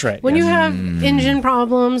 Oh, that's right. When you have engine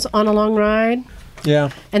problems on a long ride,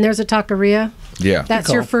 and there's a taqueria,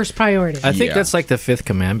 that's your first priority. I think that's like the 5th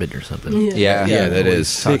commandment or something. Yeah, that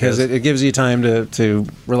is. Because it gives you time to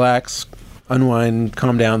relax, unwind,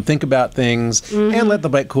 calm down, think about things, and let the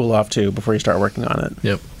bike cool off too before you start working on it.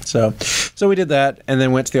 Yep. So we did that, and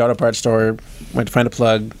then went to the auto parts store, went to find a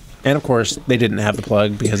plug. And, of course, they didn't have the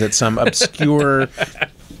plug because it's some obscure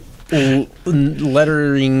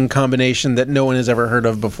lettering combination that no one has ever heard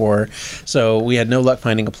of before. So we had no luck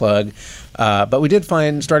finding a plug. But we did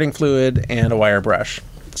find starting fluid and a wire brush.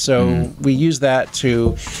 So we used that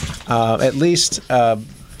to at least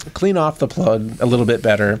clean off the plug a little bit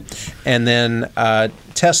better, and then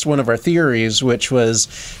test one of our theories, which was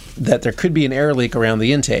that there could be an air leak around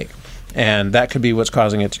the intake. And that could be what's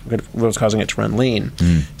causing it to run lean.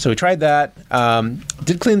 So we tried that.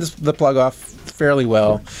 Did clean the plug off fairly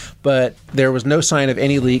well, but there was no sign of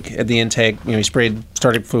any leak at the intake. We sprayed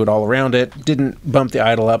starting fluid all around it. Didn't bump the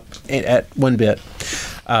idle up at one bit.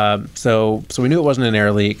 So we knew it wasn't an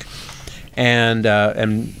air leak,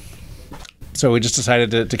 and so we just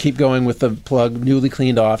decided to keep going with the plug newly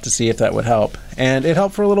cleaned off to see if that would help. And it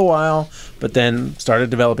helped for a little while, but then started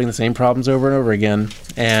developing the same problems over and over again.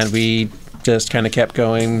 And we just kind of kept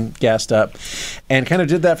going, gassed up, and kind of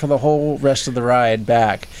did that for the whole rest of the ride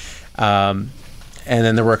back. And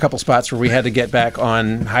then there were a couple spots where we had to get back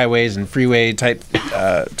on highways and freeway type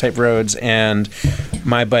roads, and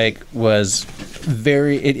my bike was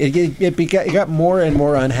it got more and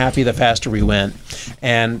more unhappy the faster we went.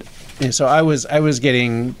 And so I was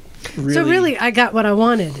getting really... So really, I got what I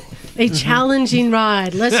wanted. A challenging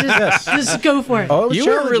ride. Let's just go for it. Oh, you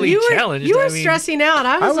were really challenged. You were stressing out.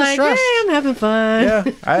 I was like, stressed. hey, I'm having fun. Yeah,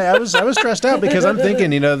 I was stressed out because I'm thinking,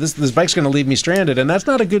 this bike's going to leave me stranded, and that's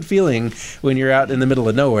not a good feeling when you're out in the middle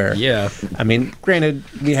of nowhere. Yeah. I mean, granted,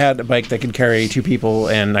 we had a bike that could carry 2 people,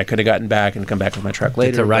 and I could have gotten back and come back with my truck later.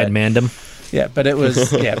 It's a ride mandem. Yeah, but it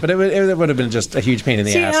was it would have been just a huge pain in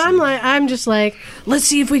the ass. I'm just like, let's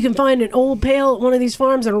see if we can find an old pail at one of these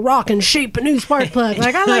farms and rock and shape a new spark plug.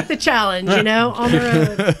 Like, I like the challenge, on the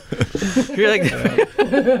road. You're like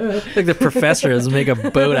the professor is make a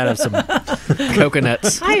boat out of some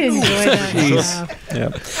coconuts. I enjoy that.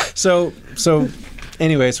 Yeah. So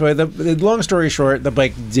anyway, the long story short, the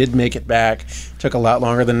bike did make it back. Took a lot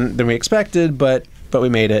longer than we expected, but but we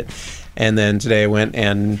made it. And then today I went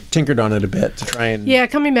and tinkered on it a bit to try and... Yeah,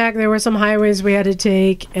 coming back, there were some highways we had to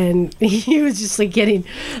take, and he was just like getting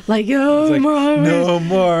like, oh, like, more highways. no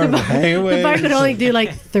more highways. The bike could only do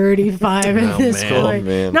like 35 at this man. point. Oh,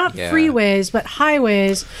 man. Not Yeah. freeways, but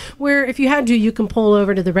highways where if you had to, you can pull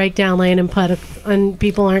over to the breakdown lane and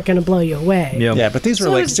people aren't going to blow you away. Yep. Yeah, but these were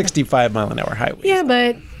So like it's- 65-mile-an-hour highways. Yeah,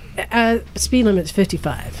 but speed limit's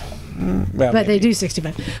 55. Well, But they do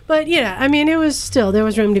 65. But yeah, I mean, it was still, there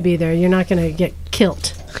was room to be there. You're not going to get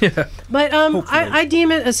killed. But I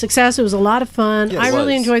deem it a success. It was a lot of fun. Yes, I it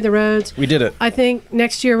really was. enjoyed the roads. We did it. I think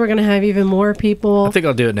next year we're going to have even more people. I think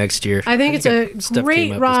I'll do it next year. I think it's a stuff great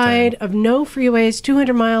came up this ride time. of no freeways,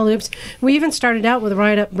 200-mile loops. We even started out with a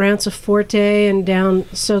ride up Brancia Forte and down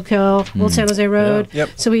SoCal, Old San Jose Road. Yep.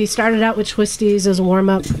 So we started out with twisties as a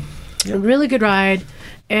warm-up. A really good ride.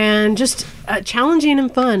 And just challenging and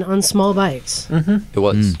fun on small bikes. It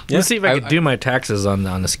was. Let's see if I could do my taxes on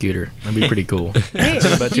the scooter. That'd be pretty cool. Hey,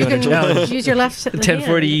 About you 200 can challenge. use your left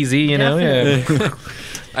 1040 easy, you know? Yeah.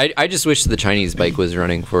 I just wish the Chinese bike was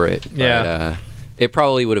running for it. But, Yeah. it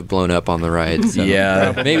probably would have blown up on the ride. So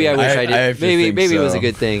Yeah. maybe I wish I did. have to maybe think it was so. a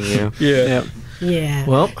good thing. You know. Yeah. Yeah.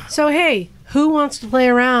 Well, So, hey, who wants to play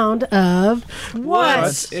a round of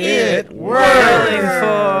What's it for?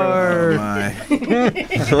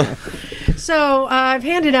 So I've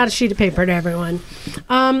handed out a sheet of paper to everyone.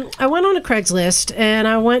 I went on a Craigslist and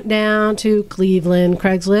I went down to Cleveland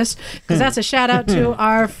Craigslist because that's a shout out to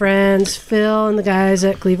our friends Phil and the guys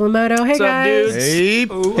at Cleveland Moto. Hey What's up, guys! dudes? Hey,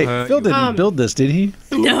 Hey, Phil didn't build this, did he?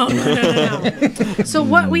 No. So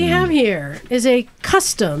what we have here is a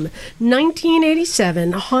custom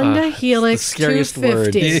 1987 Honda Helix Scariest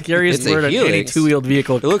word. 250. Scariest It's a word on any Helix. two-wheeled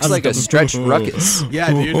vehicle. It looks like a stretched ruckus.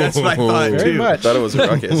 Yeah, dude, that's what I thought Very too. much. Thought it was a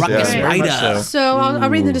ruckus. Ruckus yeah. Rider. So I'll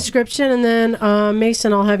read the description, and then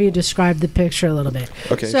Mason, I'll have you describe the picture a little bit.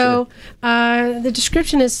 Okay, So the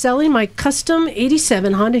description is selling my custom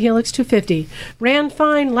 '87 Honda Helix 250. Ran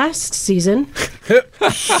fine last season.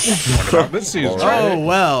 This season. Oh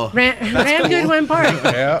well. Ran good one part.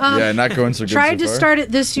 yeah, not going so good. Tried so to far. start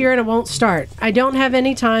it this year and it won't start. I don't have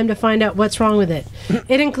any time to find out what's wrong with it.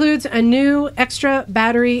 It includes a new extra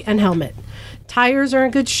battery and helmet. Tires are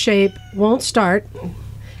in good shape, won't start.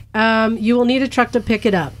 You will need a truck to pick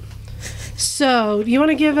it up. So, do you want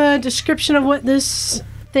to give a description of what this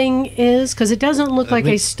thing is? Because it doesn't look like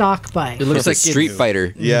a stock bike. It looks It's like a Street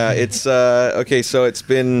Fighter. Yeah, it's okay. So it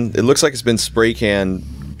looks like it's been spray canned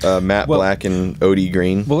matte Well- black and OD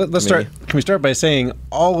green. Well, let's to me. start. Can we start by saying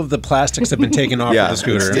all of the plastics have been taken off Yeah, of the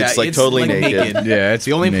scooter? It's like totally naked. Yeah, it's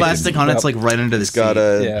The only naked. plastic on it's like right under the It's got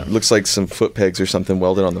seat. Yeah. looks like some foot pegs or something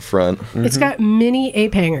welded on the front. It's got mini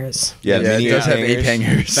ape hangers. Yeah, Yeah, mini it does have hangers. ape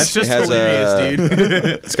hangers. That's It just has hilarious, dude.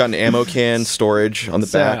 It's got an ammo can storage on the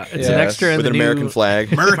back It's an extra in with the an American new, flag.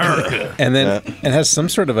 And then it has some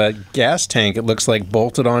sort of a gas tank. It looks like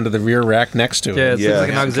bolted onto the rear rack next to it. Yeah, it Yeah. looks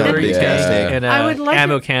like an auxiliary Yeah. tank and I would like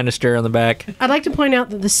ammo to- canister on the back. I'd like to point out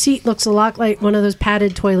that the seat looks a lot like one of those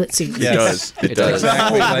padded toilet seats. It does. It does.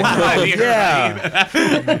 Exactly like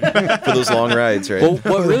For those long rides, right? Well,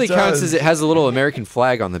 what really counts is it has a little American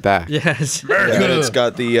flag on the back. Yes. Yeah, and it's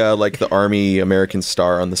got the like the Army American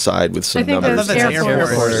star on the side with some I think numbers. that's Air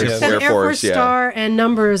Force. yes. It's got Air an Air Force, Force yeah. star and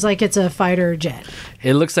numbers like it's a fighter jet.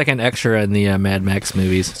 It looks like an extra in the Mad Max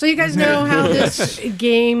movies. So you guys know how this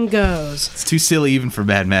game goes. It's too silly even for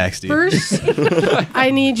Mad Max, dude. First, I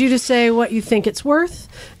need you to say what you think it's worth.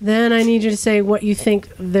 Then I need you to say what you think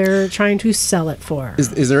they're trying to sell it for.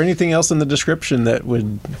 Is there anything else in the description that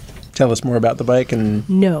would tell us more about the bike? And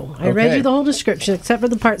No, I read Okay. you the whole description except for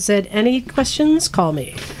the part said, "Any questions? Call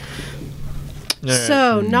me."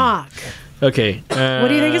 So knock. Okay. What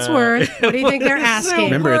do you think it's worth? What do you think they're asking?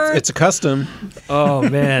 remember, it's a custom. Oh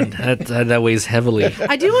man, that weighs heavily.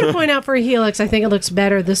 I do want to point out for a Helix, I think it looks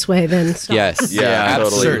better this way than stock. Yes. Yeah, totally.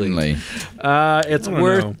 absolutely. Certainly. It's I don't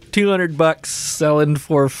worth know. $200, selling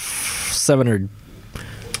for 700,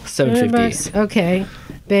 750. Okay,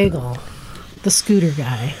 Bagel, the scooter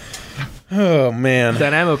guy. Oh man,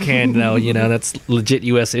 That ammo can, though, that's legit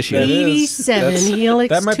U.S. issue. That is- 87 that's- Helix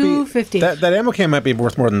that might 250. be that ammo can might be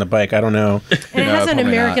worth more than the bike. I don't know. And it has an probably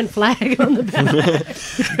American flag on the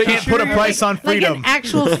back. Can't put a price on Like freedom. an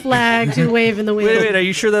actual flag to wave in the wind. Wait, are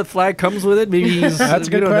you sure that flag comes with it? Maybe he's, That's a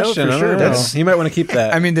we good don't know question. for I sure. don't know. You might want to keep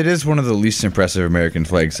that. I mean, that is one of the least impressive American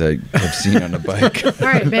flags I've seen on a bike. All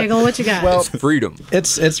right, Bagel, what you got? well, Freedom.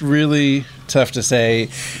 it's really tough to say.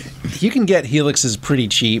 You can get Helixes pretty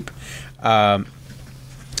cheap.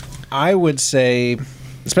 I would say,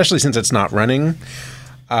 especially since it's not running,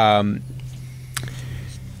 I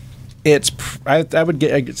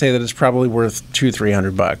would say that it's probably worth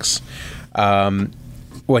 $200-300.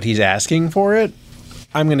 What he's asking for it,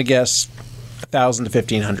 I'm going to guess 1,000 to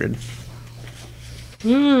 1,500.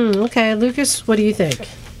 Okay, Lucas, what do you think?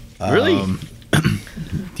 Really?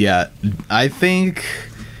 Yeah, I think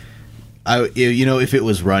if it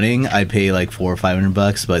was running, I'd pay like $400 or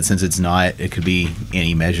 $500, but since it's not, it could be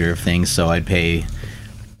any measure of things, so I'd pay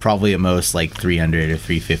probably at most like $300 or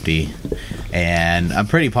 $350. And I'm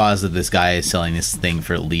pretty positive this guy is selling this thing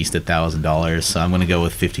for at least $1,000, so I'm going to go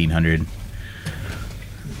with $1,500.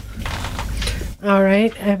 All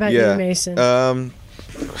right, how about you, Mason?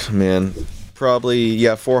 Man, probably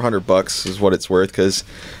 $400 is what it's worth, because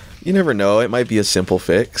you never know, it might be a simple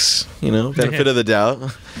fix, benefit of the doubt.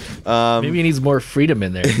 Maybe he needs more freedom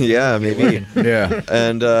in there. Yeah, maybe. Yeah.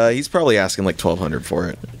 And he's probably asking like $1,200 for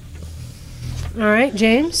it. All right,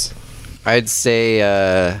 James? I'd say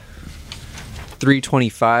 $325,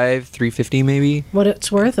 $350 maybe. What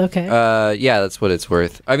it's worth? Okay. Yeah, that's what it's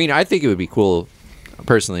worth. I mean, I think it would be cool.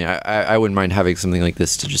 Personally, I wouldn't mind having something like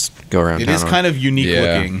this to just go around. It is kind of unique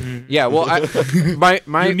looking. Yeah, well,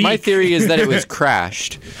 my theory is that it was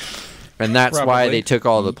crashed, and that's why they took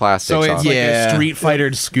all the plastics So it's off. like a Street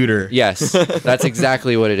Fighter scooter. Yes, that's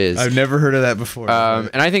exactly what it is. I've never heard of that before. And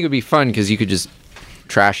I think it would be fun because you could just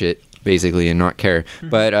trash it basically and not care.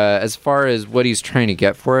 But as far as what he's trying to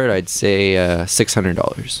get for it, I'd say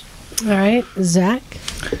 $600. All right, Zach?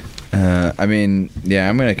 I mean, yeah,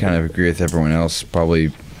 I'm gonna kind of agree with everyone else. Probably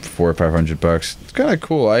 $400 or $500. It's kind of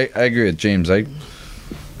cool. I agree with James. I'd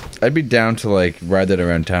be down to like ride that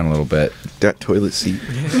around town a little bit. That toilet seat.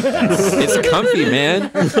 It's comfy, man.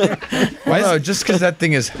 Why? No, just because that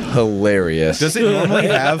thing is hilarious. Does it normally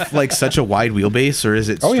have like such a wide wheelbase, or is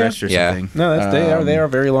it stretched or something? No, they are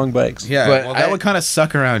very long bikes. Yeah, But well, that would kind of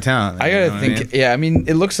suck around town. I gotta think. Yeah, I mean,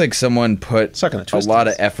 it looks like someone put a lot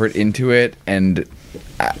of effort into it, and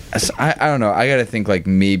I don't know. I gotta think like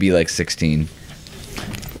maybe like 16.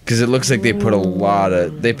 Because it looks like they put a lot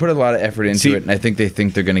of effort into it, and I think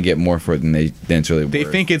they're going to get more for it than it's really worth. They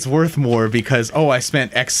think it's worth more because I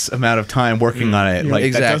spent X amount of time working on it.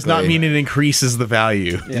 Like that does not mean it increases the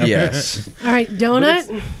value. Yeah. Yes. All right, Donut.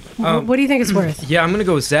 What do you think it's worth? Yeah, I'm gonna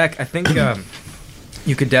go with Zach. I think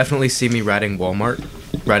you could definitely see me riding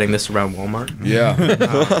this around Walmart.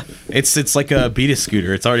 Yeah. It's like a Beatus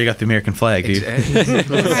scooter. It's already got the American flag, dude.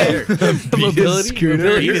 The mobility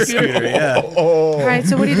scooter. Beatus scooter, yeah. All right,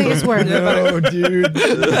 so what do you think it's worth? Oh, dude.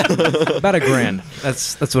 About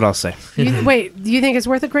 $1,000. That's what I'll say. Wait, do you think it's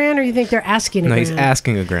worth $1,000 or you think they're asking $1,000? No, he's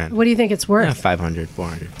asking $1,000. What do you think it's worth? 500,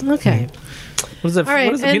 400. Okay. What is the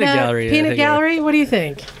peanut gallery? Peanut gallery, what do you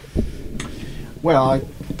think? Well,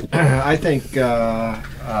 I think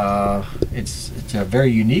it's a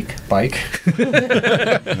very unique bike.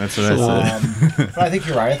 That's what I said. But I think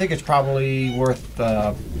you're right. I think it's probably worth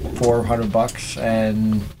 $400.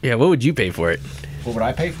 And Yeah, what would you pay for it? what would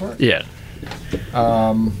I pay for it? Yeah.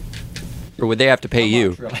 Or would they have to pay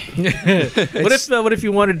you? Really. What if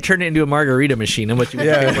you wanted to turn it into a margarita machine? How much you would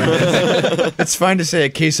pay for it? It's fine to say a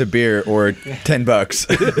case of beer or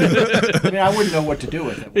 $10. I mean, I wouldn't know what to do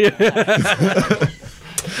with it.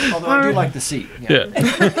 Although I do like the seat. Yeah.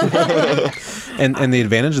 And the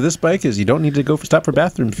advantage of this bike is you don't need to go stop for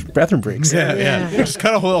bathroom breaks. Yeah. Just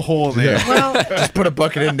cut a hole there. Well, Just put a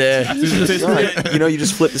bucket in there. You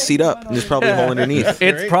just flip the seat up, and there's probably a hole underneath.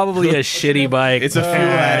 It's probably a shitty bike. It's a fuel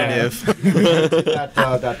additive.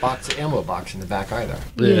 That ammo box in the back either.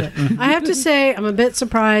 yeah. I have to say, I'm a bit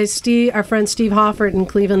surprised. Our friend Steve Hoffert in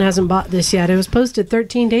Cleveland hasn't bought this yet. It was posted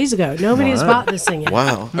 13 days ago. Nobody has bought this thing yet.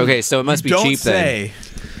 Wow. Okay, so it must be Don't cheap then. say.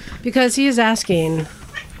 Because he is asking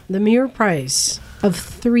the mere price of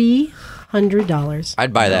 $300.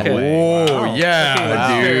 I'd buy that. Oh,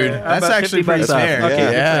 yeah, dude. That's About actually 50 pretty bucks off. fair.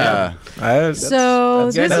 Okay. Yeah.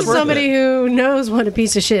 So this is somebody who knows what a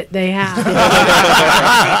piece of shit they have.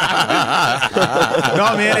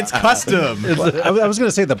 No, man, it's custom. I was going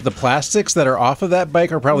to say the plastics that are off of that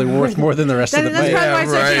bike are probably worth more than the rest of the That's bike.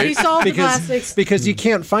 probably why I said he solved the plastics. Because you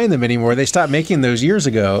can't find them anymore. They stopped making those years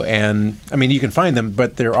ago, and I mean you can find them,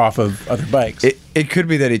 but they're off of other bikes. It could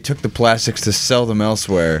be that he took the plastics to sell them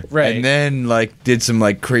elsewhere, Right. And then like did some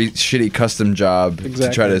like crazy shitty custom job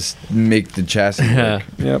to try to make the chassis work.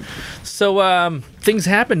 Yep. So things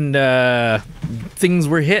happened. Things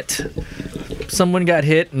were hit. Someone got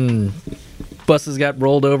hit and buses got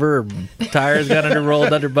rolled over. Or tires got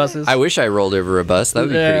rolled under buses. I wish I rolled over a bus. That would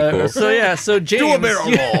be pretty cool. So James, Do a barrel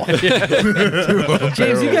roll.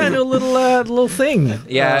 James, you got into a little thing.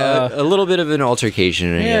 Yeah, a little bit of an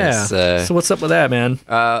altercation, I guess. So what's up with that, man?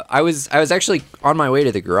 I was actually on my way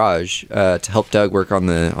to the garage to help Doug work on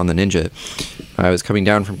the Ninja. I was coming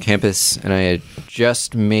down from campus, and I had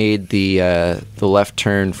just made the left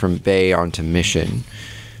turn from Bay onto Mission,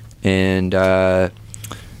 and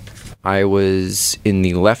I was in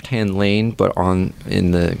the left-hand lane, but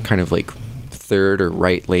in the kind of like third or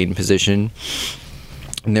right lane position.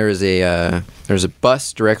 And there was a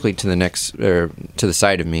bus directly to the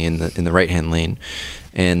side of me in the right-hand lane,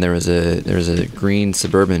 and there was a green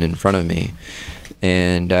Suburban in front of me,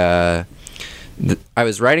 and I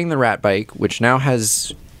was riding the rat bike, which now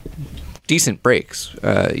has decent brakes.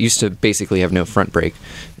 It used to basically have no front brake.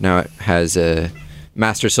 Now it has a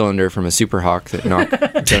master cylinder from a Super Hawk that Nock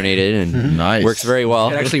donated, and Nice. works very well.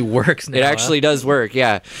 It actually works now. It actually does work,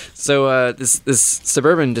 yeah. So this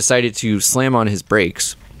Suburban decided to slam on his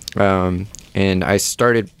brakes, and I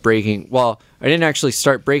started braking. Well, I didn't actually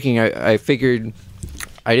start braking. I figured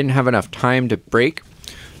I didn't have enough time to brake,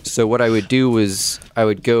 so what I would do was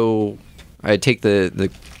I'd take the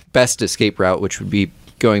best escape route, which would be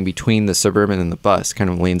going between the Suburban and the bus, kind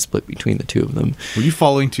of lane split between the two of them. Were you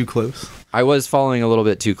following too close? I was following a little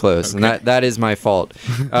bit too close, and that is my fault.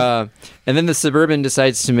 And then the Suburban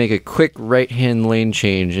decides to make a quick right-hand lane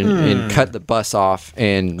change and cut the bus off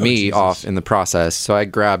and me off in the process. So I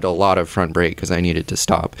grabbed a lot of front brake because I needed to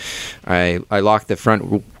stop. I locked the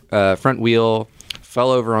front wheel,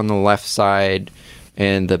 fell over on the left side,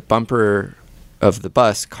 and the bumper of the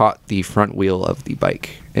bus caught the front wheel of the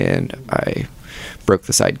bike, and I broke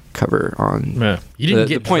the side cover on You didn't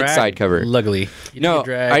get the point dragged, side cover. Luckily, you No, didn't get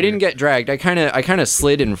dragged, I didn't get dragged. I kind of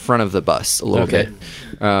slid in front of the bus a little Okay.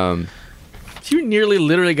 bit. You nearly,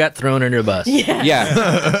 literally got thrown under a bus.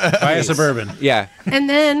 Yeah, Buy a Suburban. yeah. And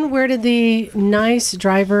then where did the nice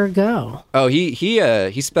driver go? Oh,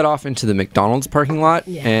 he sped off into the McDonald's parking lot,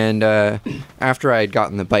 Yeah. and after I had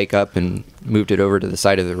gotten the bike up and moved it over to the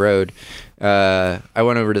side of the road, I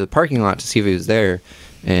went over to the parking lot to see if he was there,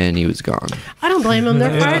 and he was gone. I don't blame him.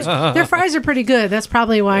 Their fries are pretty good. That's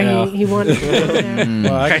probably why he wanted to go there.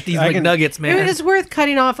 Well, Got these McNuggets, man. It is worth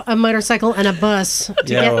cutting off a motorcycle and a bus to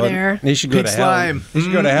get there. They should go Pig to slime. hell. They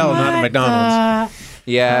should go to hell, not to McDonald's.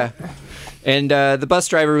 Yeah. And the bus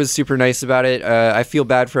driver was super nice about it. I feel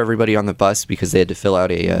bad for everybody on the bus because they had to fill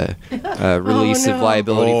out a release of no.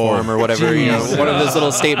 liability form or whatever. You know, one of those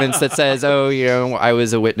little statements that says, "Oh, you know, I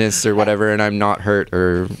was a witness or whatever, and I'm not hurt,"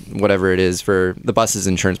 or whatever it is for the bus's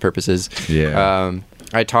insurance purposes. Yeah.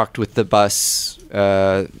 I talked with the bus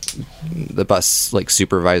like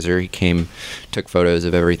supervisor. He came, took photos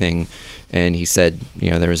of everything, and he said, you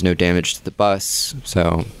know, there was no damage to the bus,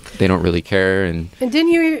 so they don't really care. And And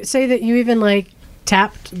didn't you say that you even like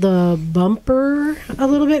tapped the bumper a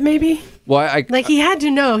little bit, maybe? well, Like he had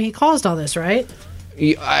to know he caused all this, right?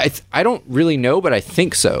 I don't really know, but I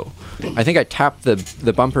think so. I think I tapped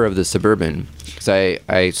the bumper of the Suburban because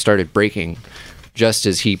I started braking just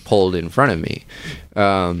as he pulled in front of me.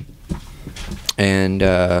 And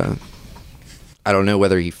I don't know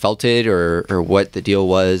whether he felt it or what the deal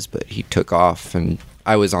was, but he took off, and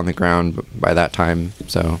I was on the ground by that time.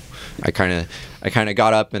 So I kind of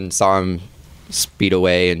got up and saw him speed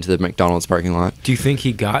away into the McDonald's parking lot. Do you think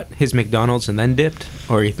he got his McDonald's and then dipped,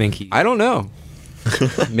 or you think he? I don't know.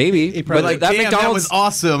 Maybe, but like that Damn, McDonald's. that was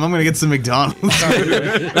awesome. I'm gonna get some McDonald's.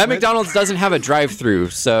 That McDonald's doesn't have a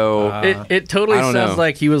drive-through, so It totally I don't sounds know.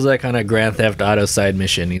 like he was like on a Grand Theft Auto side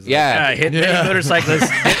mission. He's Yeah. like, hit any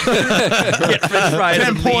motorcyclist, get French fries, 10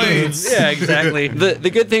 and leave." points. Yeah, exactly. the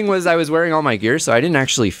good thing was I was wearing all my gear, so I didn't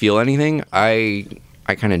actually feel anything. I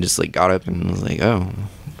kind of just like got up and was like, oh,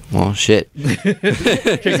 well, shit.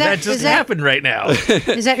 that just happened right now.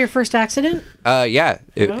 Is that your first accident? Yeah,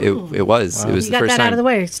 it was. It was You the got first that time. out of the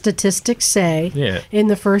way. Statistics say Yeah. in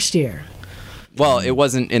the first year. Well, it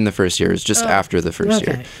wasn't in the first year. It was just after the first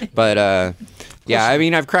year. okay. But yeah, I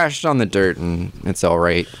mean, I've crashed on the dirt, and it's all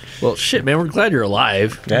right. Well, shit, man, we're glad you're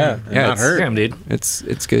alive. Yeah, Yeah, not it's- hurt. Damn, dude. It's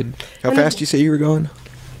good. How fast do you say you were going?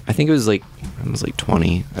 I think it was like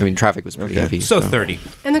 20. I mean, traffic was pretty heavy. So 30.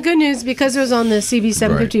 And the good news, because it was on the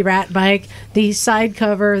CB750 rat bike, the side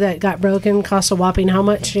cover that got broken cost a whopping how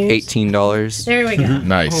much, James? $18. There we go.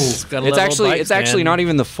 Nice. Gotta It's love actually old bikes, it's actually man. not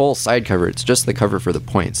even the full side cover. It's just the cover for the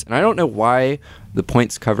points. And I don't know why the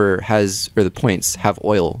points cover the points have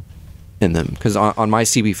oil in them, because on my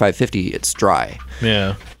CB550 it's dry,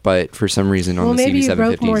 Yeah. but for some reason on Well, the maybe you CB750s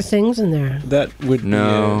broke more things in there. That would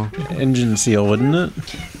No. be an engine seal, wouldn't it?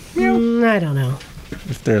 I don't know.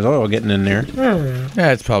 If there's oil getting in there. I don't know.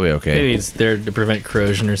 Yeah, it's probably okay. Maybe it's there to prevent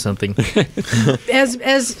corrosion or something.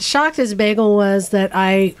 As shocked as Bagel was that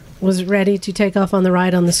I was ready to take off on the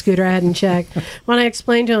ride on the scooter, I hadn't checked. When I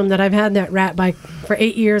explained to him that I've had that rat bike for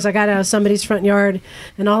 8 years, I got out of somebody's front yard,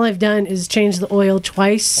 and all I've done is change the oil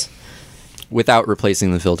twice. without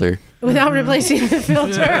replacing the filter. without replacing the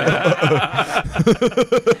filter.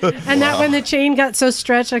 And that when the chain got so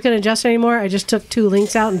stretched I couldn't adjust anymore, I just took 2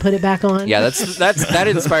 links out and put it back on. Yeah, that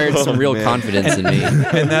inspired some real confidence in me.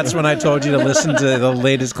 And that's when I told you to listen to the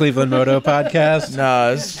latest Cleveland Moto podcast.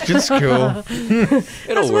 No, it's just cool.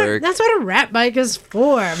 It'll work. That's what a rat bike is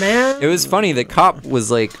for, man. It was funny. The cop was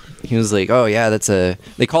like, he was like, "Oh yeah, that's a."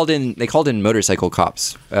 They called in motorcycle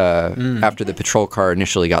cops after the patrol car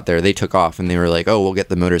initially got there. They took off and they were like, "Oh, we'll get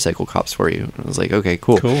the motorcycle cops for you." And I was like, "Okay,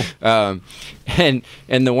 cool." And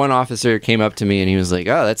the one officer came up to me and he was like,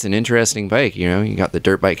 "Oh, that's an interesting bike. You know, you got the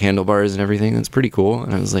dirt bike handlebars and everything. That's pretty cool."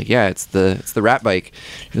 And I was like, "Yeah, it's the rat bike."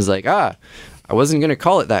 He was like, "Ah." I wasn't going to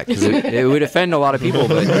call it that because it would offend a lot of people,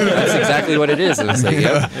 but that's exactly what it is. And it's like,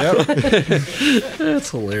 yep. That's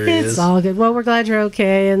hilarious. It's all good. Well, we're glad you're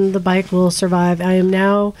okay and the bike will survive. I am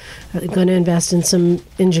now going to invest in some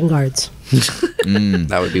engine guards.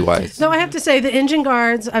 That would be wise. So I have to say, the engine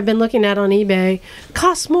guards I've been looking at on eBay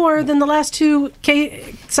cost more than the last 2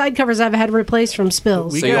 side covers I've had replaced from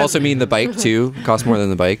spills. So you also mean the bike too costs more than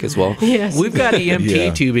the bike as well? Yes. We've got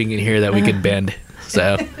EMT tubing in here that we could bend.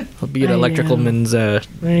 So it'll be an electricalman's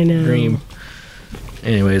dream.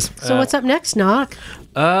 Anyways. So what's up next, Knock?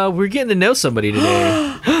 We're getting to know somebody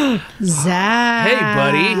today. Zach. Hey,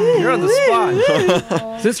 buddy. You're on the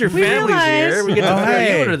spot. Since your family's here, we get to throw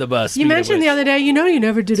you under the bus. You mentioned the other day, you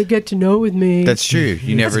never did a get to know with me. That's true.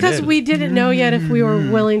 You never did. Because we didn't know yet if we were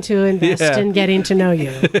willing to invest in getting to know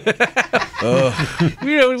you.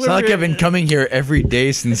 It's not like I've been coming here every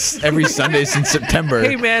Sunday since September.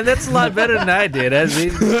 Hey, man, that's a lot better than I did.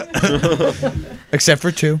 Except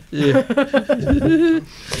for 2.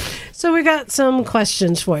 So we got some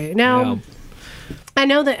questions for you. Now, I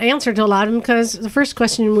know the answer to a lot of them because the first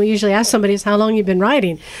question we usually ask somebody is how long you've been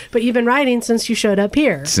riding. But you've been riding since you showed up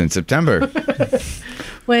here. Since September.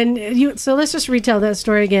 So let's just retell that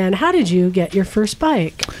story again. How did you get your first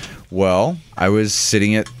bike? Well, I was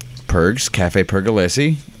sitting at Pergs, Cafe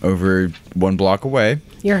Pergolesi, over 1 block away.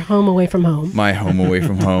 Your home away from home. My home away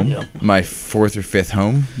from home. My 4th or 5th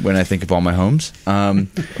home when I think of all my homes.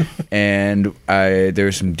 And there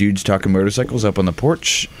were some dudes talking motorcycles up on the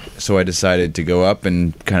porch. So I decided to go up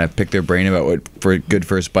and kind of pick their brain about what for a good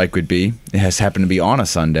first bike would be. It has happened to be on a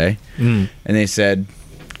Sunday. And they said,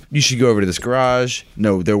 you should go over to this garage.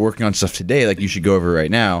 No, they're working on stuff today. Like, you should go over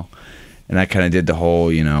right now. And I kind of did the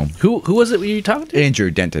whole, Who was it you talking to?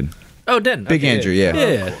 Andrew Denton. Oh, Denton. Big Andrew, yeah.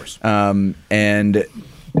 Of course. And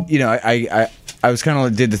I was kind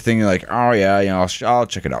of did the thing like, oh yeah, I'll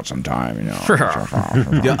check it out sometime, and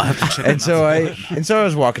so I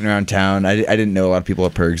was walking around town. I didn't know a lot of people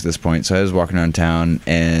at Pergs at this point, so I was walking around town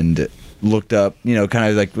and looked up, kind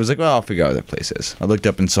of like was like, well, I'll figure out where that place is. I looked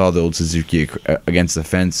up and saw the old Suzuki against the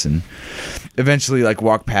fence, and eventually like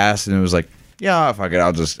walked past, and it was like, yeah, fuck it,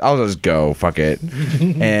 I'll just go, fuck it.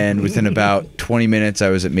 And within about 20 minutes, I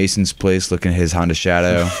was at Mason's place looking at his Honda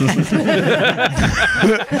Shadow.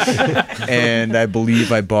 And I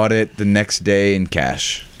believe I bought it the next day in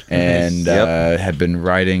cash. And had been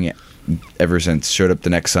riding ever since. Showed up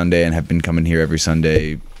the next Sunday and have been coming here every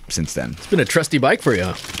Sunday since then. It's been a trusty bike for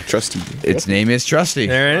you. Trusty. Its name is Trusty.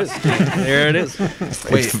 There it is.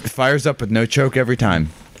 It fires up with no choke every time.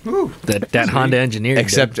 Ooh. That Honda engineering,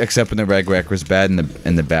 except when the reg rack was bad and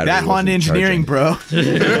the battery. That Honda engineering, bro.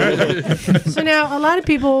 So now a lot of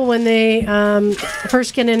people, when they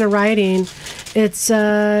first get into riding, it's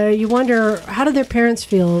you wonder, how do their parents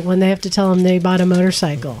feel when they have to tell them they bought a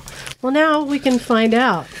motorcycle? Well, now we can find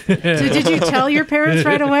out. So did you tell your parents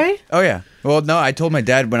right away? Oh yeah. Well, no, I told my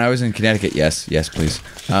dad when I was in Connecticut. Yes, please.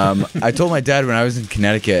 I told my dad when I was in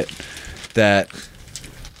Connecticut that.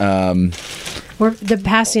 The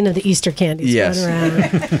passing of the Easter candies going around.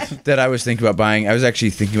 That I was thinking about buying. I was actually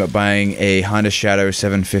thinking about buying a Honda Shadow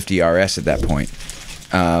 750 RS at that point.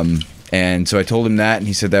 And so I told him that, and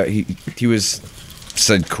he said that he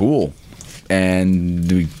said cool, and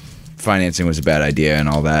the financing was a bad idea and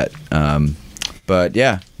all that. But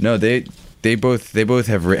yeah, no, they both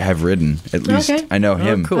have ridden at least. Okay. I know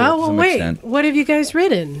him. Cool. Oh well, wait. Extent. What have you guys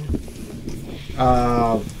ridden?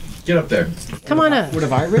 Get up there. Come on up. What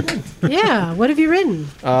have I ridden? Yeah, what have you ridden?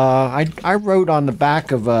 I rode on the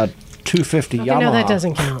back of a 250 Yamaha. No, that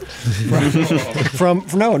doesn't count.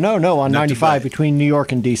 No, on 95 between New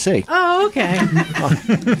York and D.C. Oh, okay.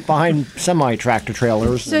 Behind semi-tractor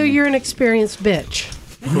trailers. So you're an experienced bitch.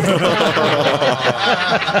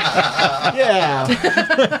 Yeah.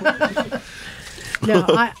 No,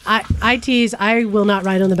 I tease. I will not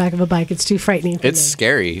ride on the back of a bike. It's too frightening for me. It's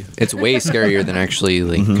scary. It's way scarier than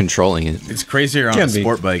actually controlling it. It's crazier on a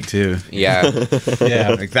sport bike too. Yeah. Yeah.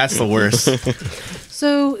 Like that's the worst.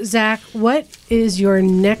 So, Zach, what is your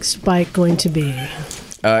next bike going to be?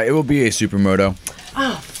 It will be a Supermoto.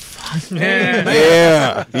 Oh,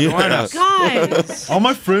 Yeah. guys! All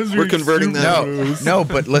my friends We're converting them. No,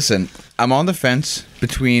 but listen, I'm on the fence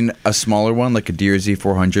between a smaller one like a DRZ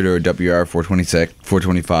 400 or a WR 426,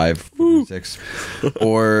 425, 426,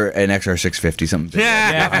 or an XR 650, something.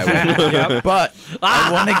 But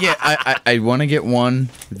I want to get I want to get one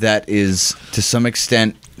that is to some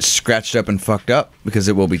extent scratched up and fucked up because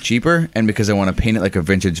it will be cheaper and because I want to paint it like a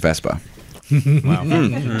vintage Vespa. Wow.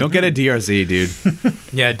 Don't get a DRZ, dude.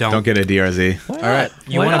 Yeah, Don't get a DRZ. All right.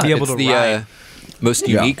 You want to be able It's to the ride. most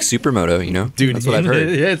unique supermoto, you know? Dude, That's what I've heard.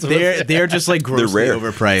 Yeah, They're just like grossly rare.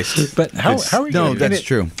 overpriced. But how are you? No, gonna that's paint it-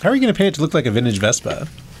 true. How are you going to paint it to look like a vintage Vespa?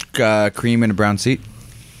 Cream and a brown seat.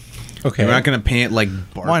 Okay. We're not gonna paint like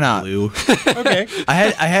bark Why not? blue. Okay. I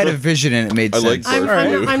had a vision and it made I like sense.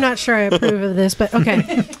 bark. I'm not sure I approve of this, but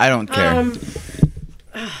okay. I don't care.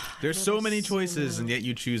 There's so many choices, and yet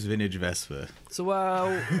you choose vintage Vespa. So,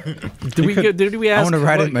 did we ask? I wanna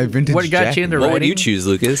ride it what- in my vintage What got jacket. you into What would riding? you choose,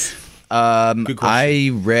 Lucas? Good question. I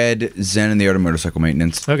read Zen and the Art of Motorcycle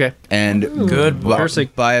Maintenance. Okay. And Good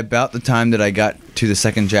book. by about the time that I got to the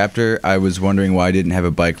second chapter, I was wondering why I didn't have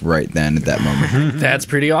a bike right then at that moment. That's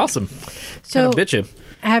pretty awesome. So, Kind of bitchin'.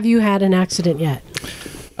 have you had an accident yet?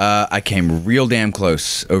 I came real damn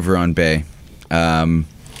close over on Bay.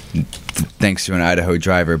 Thanks to an Idaho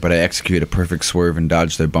driver, but I executed a perfect swerve and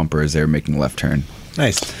dodged their bumper as they were making a left turn.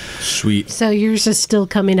 Nice. Sweet. So yours is still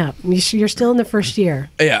coming up. You're still in the first year.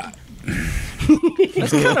 Yeah.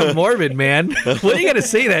 That's kind of morbid, man. What are you gonna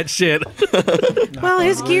say that shit? Well,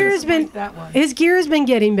 his gear has been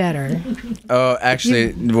getting better. Oh,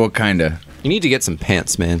 actually, well, kinda. You need to get some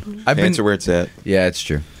pants, man. I've been. Pants are where it's at. Yeah, it's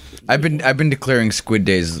true. I've been declaring squid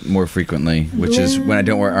days more frequently, which is when I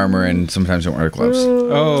don't wear armor and sometimes don't wear gloves.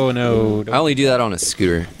 Oh no. I only do that on a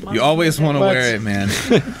scooter. You always want to What? wear it, man.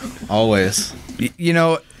 Always. You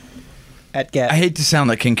know, At Gap. I hate to sound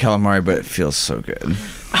like King Calamari, but it feels so good.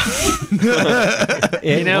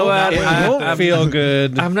 You know what? It won't feel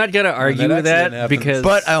good. I'm not gonna argue that with accident that happens. because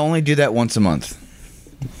But I only do that once a month.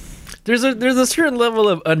 there's a certain level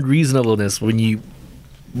of unreasonableness when you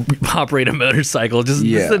operate a motorcycle. Just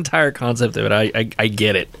Yeah. the entire concept of it. I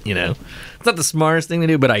get it. You know, it's not the smartest thing to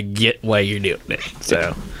do, but I get why you're doing it.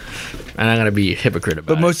 So I'm not gonna be a hypocrite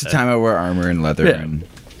about it. But most of the time, I wear armor and leather Yeah. and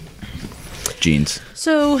jeans.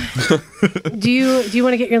 So, do you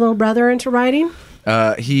want to get your little brother into riding?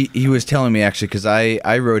 He was telling me actually because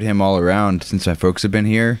I rode him all around since my folks have been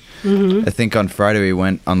here. Mm-hmm. I think on Friday we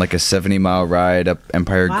went on like a 70-mile ride up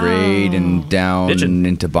Empire Wow. Grade and down Bitchin'.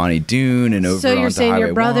 into Bonnie Dune and over So you're onto saying your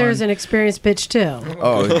Highway brother's 1. an experienced bitch too?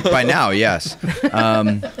 Oh, by now, yes.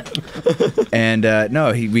 And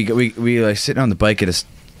no, we like sitting on the bike at a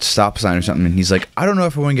stop sign or something, and he's like, I don't know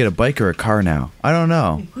if I want to get a bike or a car now. I don't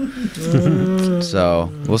know.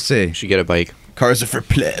 So we'll see. You should get a bike. Cars are for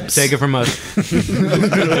plebs. Take it from us.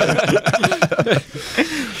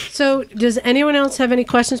 So, does anyone else have any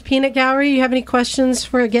questions? Peanut Gallery, you have any questions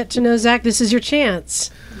for Get to Know Zach? This is your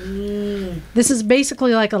chance. This is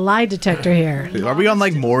basically like a lie detector here. Are we on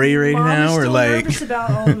like Maury right Mom is now, or still like? nervous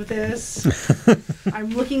about all of this.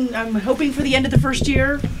 I'm hoping for the end of the first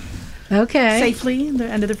year, Okay. safely, the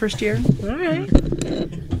end of the first year. All right.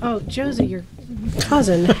 Oh, Josie, you're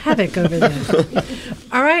causing havoc over there.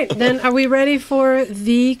 All right, then are we ready for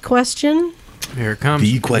the question? Here it comes.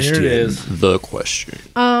 The question. Here it is. The question.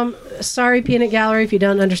 Sorry, Peanut Gallery, if you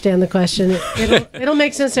don't understand the question. It'll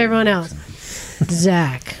make sense to everyone else.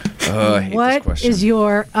 Zach, I hate this what question. is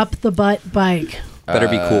your up the butt bike? Better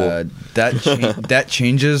be cool. That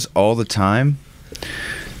changes all the time.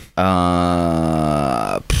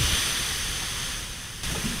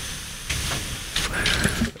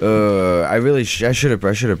 I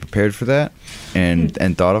should have prepared for that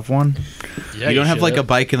and thought of one. Yeah, You don't have like should. a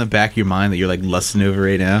bike in the back of your mind that you're like lusting over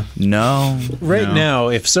right now. No, Right No. now,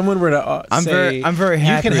 if someone were to I'm say, very you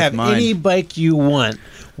happy can with have mine. any bike you want,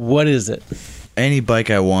 what is it? any bike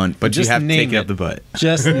I want, But Just you have to name take it up it. the butt.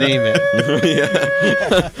 Just name it.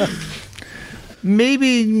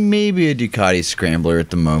 maybe a Ducati Scrambler at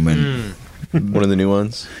the moment. One of the new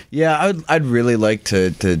ones. Yeah, I'd really like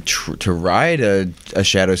to ride a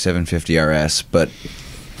Shadow 750 RS, but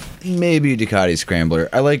maybe a Ducati Scrambler.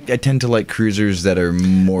 I tend to like cruisers that are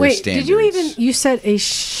more Wait, standards. you said a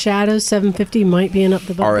Shadow 750 might be an up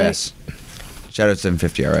the butt bike? RS? Shadow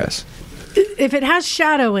 750 RS. If it has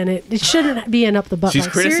shadow in it, it shouldn't be an up the butt She's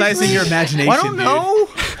bike. criticizing Seriously? your imagination. I don't know.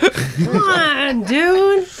 Come on,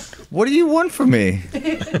 dude. What do you want from me? I'm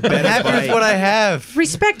happy with what I have.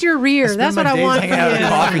 Respect your rear. That's what I want from Hanging out at a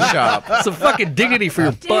you. coffee shop. Some fucking dignity for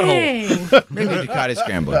your butthole. Dang. Maybe a Ducati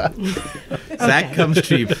Scrambler. That comes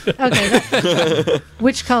cheap. Okay.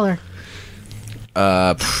 Which color?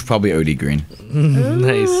 Probably OD green.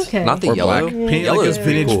 Nice. Okay. Not the Or yellow. black. Paint like a Yellow's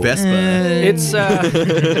vintage cool. Vespa. It's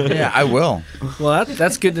Yeah, I will. well,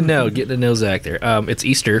 that's good to know. Getting to know Zach there. It's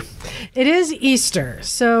Easter. It is Easter,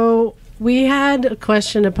 so we had a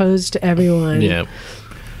question posed to everyone. Yeah.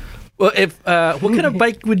 Well, if what kind of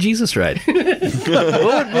bike would Jesus ride?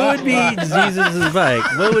 what would be Jesus' bike?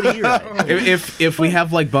 What would he ride? If we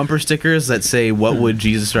have like bumper stickers that say "What would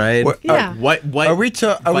Jesus ride?" Yeah. What Are we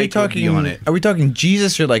bike would be talking on it? Are we talking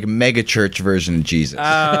Jesus or like mega church version of Jesus?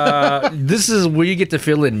 This is where you get to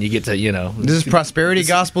fill in. You get to This is prosperity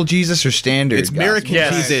gospel Jesus or standard? It's Miracle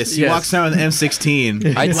Yes. Jesus. He Yes. walks around with an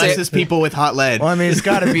M16. I'd say- Blesses people with hot lead. Well, I mean, it's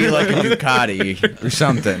got to be like a Ducati or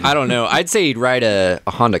something. I don't know. I'd say he'd ride a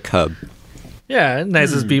Honda Cub. Yeah,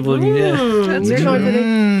 nicest people. Yeah. That's You're good.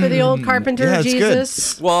 going for the old carpenter Yeah, it's good.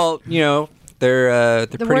 Jesus. Well, they're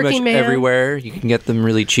pretty much working man. everywhere. You can get them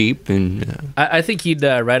really cheap, and I think he'd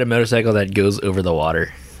ride a motorcycle that goes over the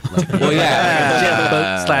water. well, yeah.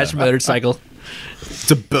 Jet boat / motorcycle. It's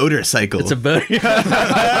a boater cycle. It's a boat.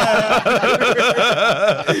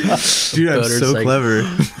 Dude, I'm so Motorcycle. clever.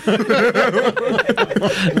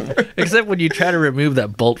 Except when you try to remove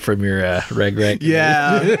that bolt from your reg rack.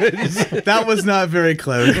 Yeah, that was not very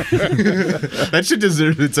clever. That should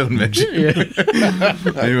deserve its own mention.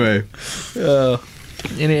 Anyway,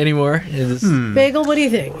 Any more? Bagel, what do you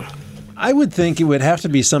think? I would think it would have to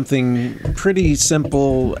be something pretty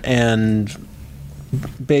simple and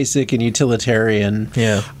basic and utilitarian.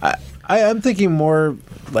 Yeah. I'm thinking more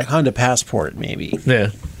like Honda Passport, maybe. Yeah.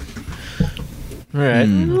 All right.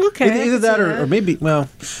 Okay. I Either can that see or maybe, well,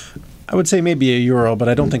 I would say maybe a Ural, but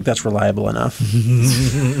I don't think that's reliable enough.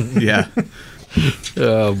 yeah.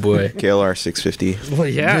 Oh boy. KLR 650. Well,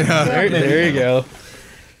 yeah. There you go.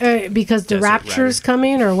 Because the rapture's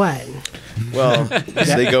coming or what? Well,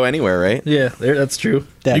 they go anywhere, right? Yeah, that's true.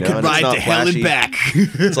 That- You know, could and it's ride not to hell and flashy. back.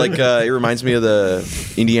 It's like it reminds me of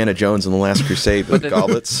the Indiana Jones and the Last Crusade with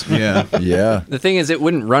goblets. Yeah. Yeah. The thing is, it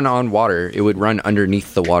wouldn't run on water. It would run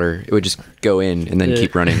underneath the water. It would just go in and then Yeah.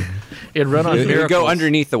 keep running. It'd run on It would miracles. go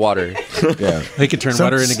underneath the water. Yeah. They could turn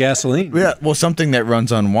water into gasoline. Yeah, well, something that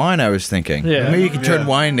runs on wine, I was thinking. Yeah. Maybe you could turn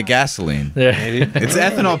wine into gasoline. Yeah. It's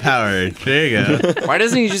ethanol powered. There you go. Why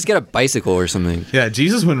doesn't he just get a bicycle or something? Yeah,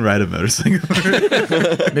 Jesus wouldn't ride a motorcycle.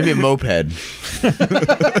 Maybe a moped.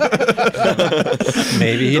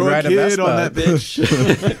 Maybe he'd Throw ride a kid Vespa. on that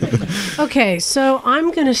bitch. Okay, so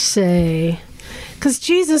I'm going to say, because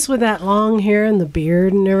Jesus with that long hair and the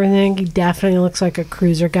beard and everything, he definitely looks like a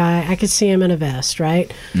cruiser guy. I could see him in a vest,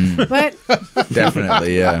 right? But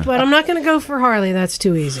Definitely, yeah. I'm not going to go for Harley. That's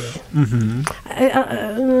too easy. I'm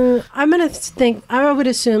going to think, I would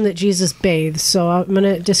assume that Jesus bathes, so I'm going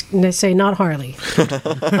to just say not Harley.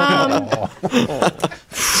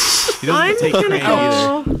 He doesn't I'm take going to cranes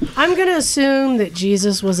either. go, I'm going to assume that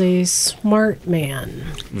Jesus was a smart man.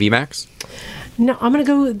 VMAX? No, I'm going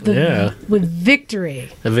to go with Yeah. with Victory.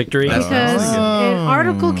 A victory. Because an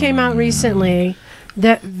article came out recently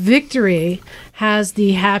that Victory has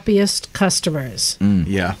the happiest customers.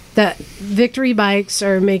 Yeah. That Victory bikes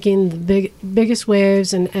are making the biggest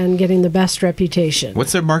waves and getting the best reputation.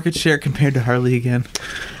 What's their market share compared to Harley again?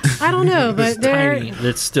 I don't know, but Tiny.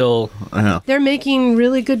 It's still. they're making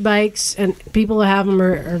really good bikes, and people who have them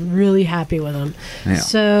are really happy with them. Yeah.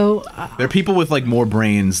 So They're people with like more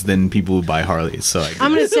brains than people who buy Harleys. So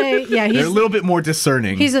I'm going to say, yeah, they're a he's little bit more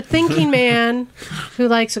discerning. he's a thinking man who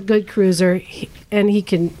likes a good cruiser, and he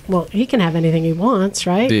can have anything he wants,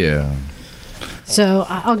 right? Yeah. So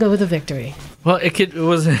I'll go with the Victory. Well, it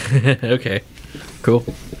was okay. Cool.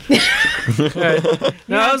 Right.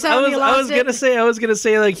 No, I was gonna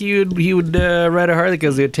say like he would ride a Harley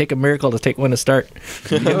because it would take a miracle to take one to start.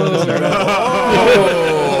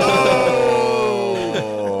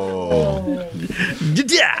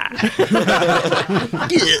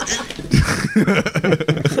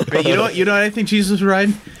 But you know what I think Jesus would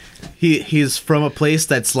ride? He's from a place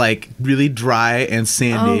that's like really dry and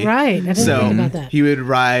sandy. Oh, right. I didn't So think about that. he would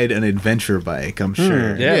ride an adventure bike, I'm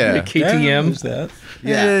sure. Yeah, Yeah. KTM. Who's that?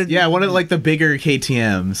 Yeah, one of like the bigger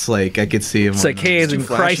KTMs. Like I could see him. It's like, hey, it's too in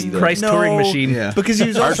Christ, flashy, though. Christ touring machine. Yeah. Because he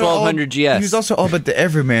was also all, R1200 GS. He was also all but the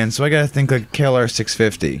everyman, so I gotta think like KLR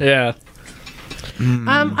 650. Yeah.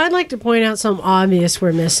 I'd like to point out something obvious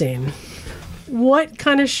we're missing. What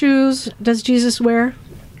kind of shoes does Jesus wear?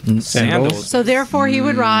 Sandals. So therefore, he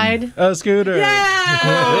would ride a scooter.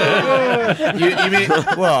 Yeah. You mean?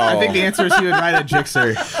 Well, I think the answer is he would ride a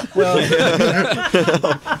Gixxer.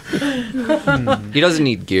 He doesn't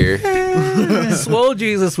need gear. Swole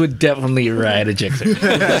Jesus would definitely ride a Gixxer.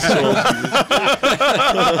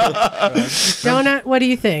 Donut, what do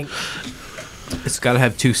you think? It's got to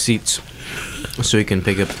have 2 seats so he can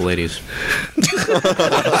pick up the ladies.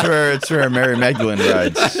 It's where Mary Magdalene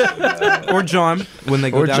rides. Or John, when they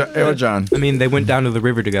go down. Or John. I mean, they went down to the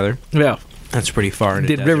river together. Yeah. That's pretty far. In the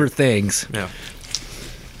Did desert. river things. Yeah.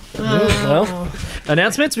 Well,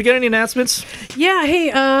 announcements? We got any announcements? Yeah,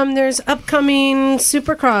 hey, there's upcoming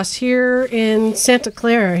Supercross here in Santa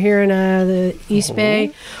Clara, here in the East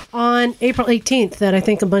Bay, on April 18th that I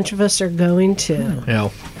think a bunch of us are going to. Yeah.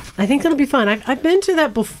 I think it'll be fun. I've been to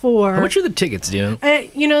that before. How much are the tickets, do you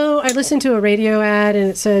know? I listened to a radio ad and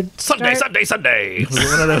it said Sunday. Was it one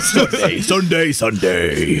of those?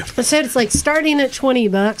 Sunday. It said it's like starting at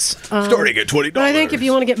 $20. Starting at $20. But I think if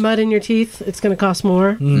you want to get mud in your teeth, it's going to cost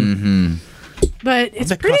more. Mm-hmm. But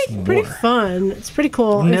it's pretty fun. It's pretty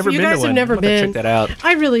cool. Never if you been to guys have one. never I'm gonna been, check that out.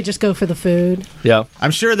 I really just go for the food. Yeah.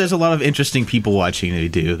 I'm sure there's a lot of interesting people watching they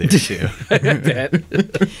do there too.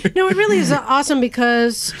 No, it really is awesome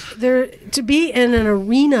because to be in an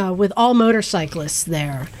arena with all motorcyclists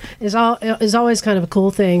there is always kind of a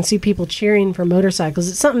cool thing. See people cheering for motorcycles.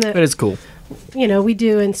 It's something that It is cool. we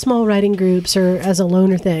do in small riding groups or as a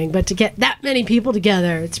loner thing. But to get that many people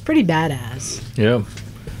together, it's pretty badass. Yeah.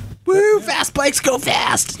 Woo! Fast bikes go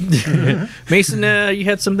fast. Mason, you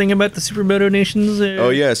had something about the Supermoto Nations?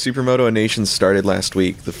 Oh yeah, Supermoto Nations started last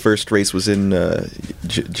week. The first race was in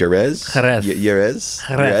Jerez. Jerez.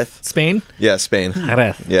 Spain? Yeah, Spain.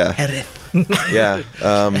 Jerez. Yeah. Yeah.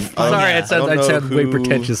 Sorry, I sound way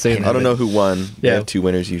pretentious saying that. I don't know who won. Yeah. They have 2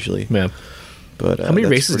 winners usually. Yeah. But how many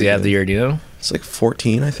races do you have the year? Do you know? It's like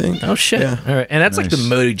 14, I think. Oh shit! Yeah. All right, and that's like the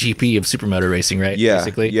MotoGP of supermoto racing, right? Yeah.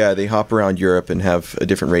 Basically. Yeah, they hop around Europe and have a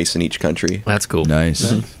different race in each country. That's cool.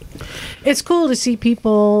 Nice. It's cool to see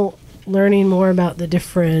people learning more about the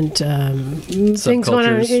different things going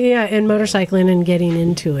on, in motorcycling and getting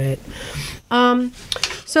into it.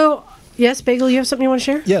 So, yes, Bagel, you have something you want to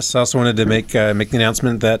share? Yes, I also wanted to make the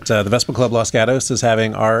announcement that the Vespa Club Los Gatos is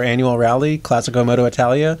having our annual rally, Classico Moto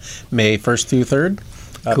Italia, May 1st through 3rd.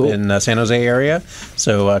 Up in San Jose area.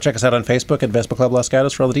 So check us out on Facebook at Vespa Club Los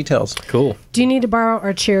Gatos for all the details. Cool. Do you need to borrow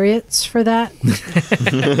our chariots for that?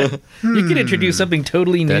 You could introduce something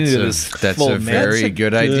totally new to this. That's a very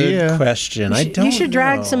good idea. Question. You should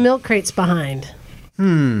drag some milk crates behind.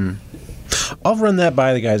 I'll run that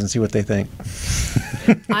by the guys and see what they think.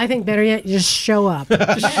 I think better yet, you just show up.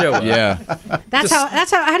 Just show up. Yeah. That's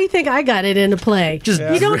how do you think I got it into play?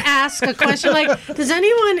 You don't ask a question like, does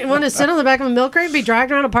anyone want to sit on the back of a milk crate and be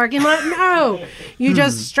dragged around a parking lot? No. You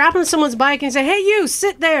just strap on someone's bike and say, hey, you,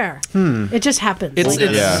 sit there. It just happens.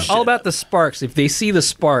 It's all about the sparks. If they see the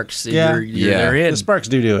sparks, they're in. The sparks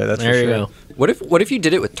do it. That's there for you sure. go. What if you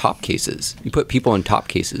did it with top cases? You put people in top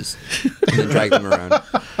cases and then drag them around.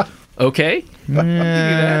 Okay.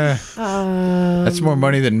 That's more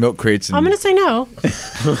money than milk crates. I'm going to say no.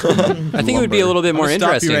 I think it would be a little bit more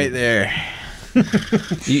interesting. Stop you right there.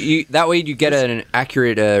 You that way you get an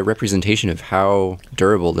accurate representation of how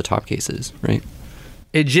durable the top case is, right?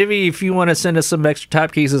 Hey, Jimmy, if you want to send us some extra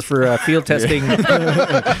top cases for field testing,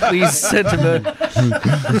 please send them.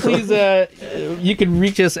 Please, you can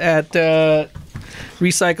reach us at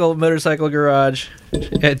Recycle Motorcycle Garage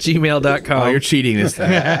at gmail.com. Oh, you're cheating this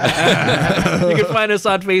time. You can find us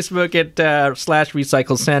on Facebook at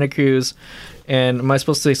 /Recycle Santa Cruz. And am I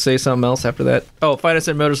supposed to say something else after that? Oh, find us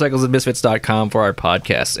at motorcyclesandmisfits.com for our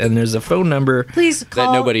podcast. And there's a phone number. Please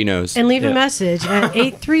call that nobody knows. And leave a message at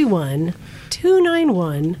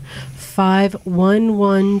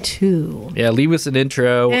 831-291-5112. Yeah, leave us an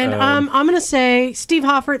intro. And I'm going to say, Steve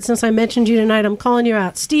Hoffert, since I mentioned you tonight, I'm calling you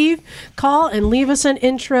out. Steve, call and leave us an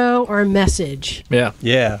intro or a message. Yeah.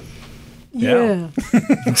 Yeah. Yeah.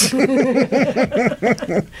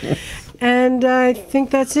 And I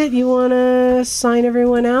think that's it. You want to sign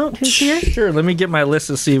everyone out who's here? Sure. Let me get my list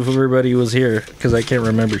to see if everybody was here, because I can't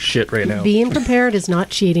remember shit right now. Being prepared is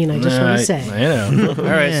not cheating, I just want to say. I know. All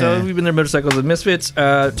right, so we've been there, Motorcycles and Misfits.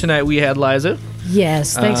 Tonight we had Liza.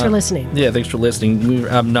 Yes, thanks for listening. Yeah, thanks for listening.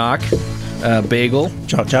 I'm Knock, Bagel,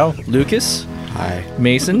 Ciao, ciao. Lucas, Hi.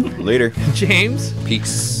 Mason, Later. James, Peace.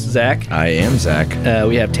 Zach. I am Zach.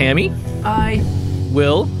 We have Tammy, Bye.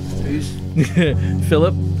 Will,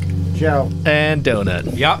 Philip, Ciao. and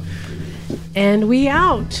Donut. Yep. And we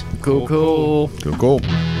out. Cool. Cool.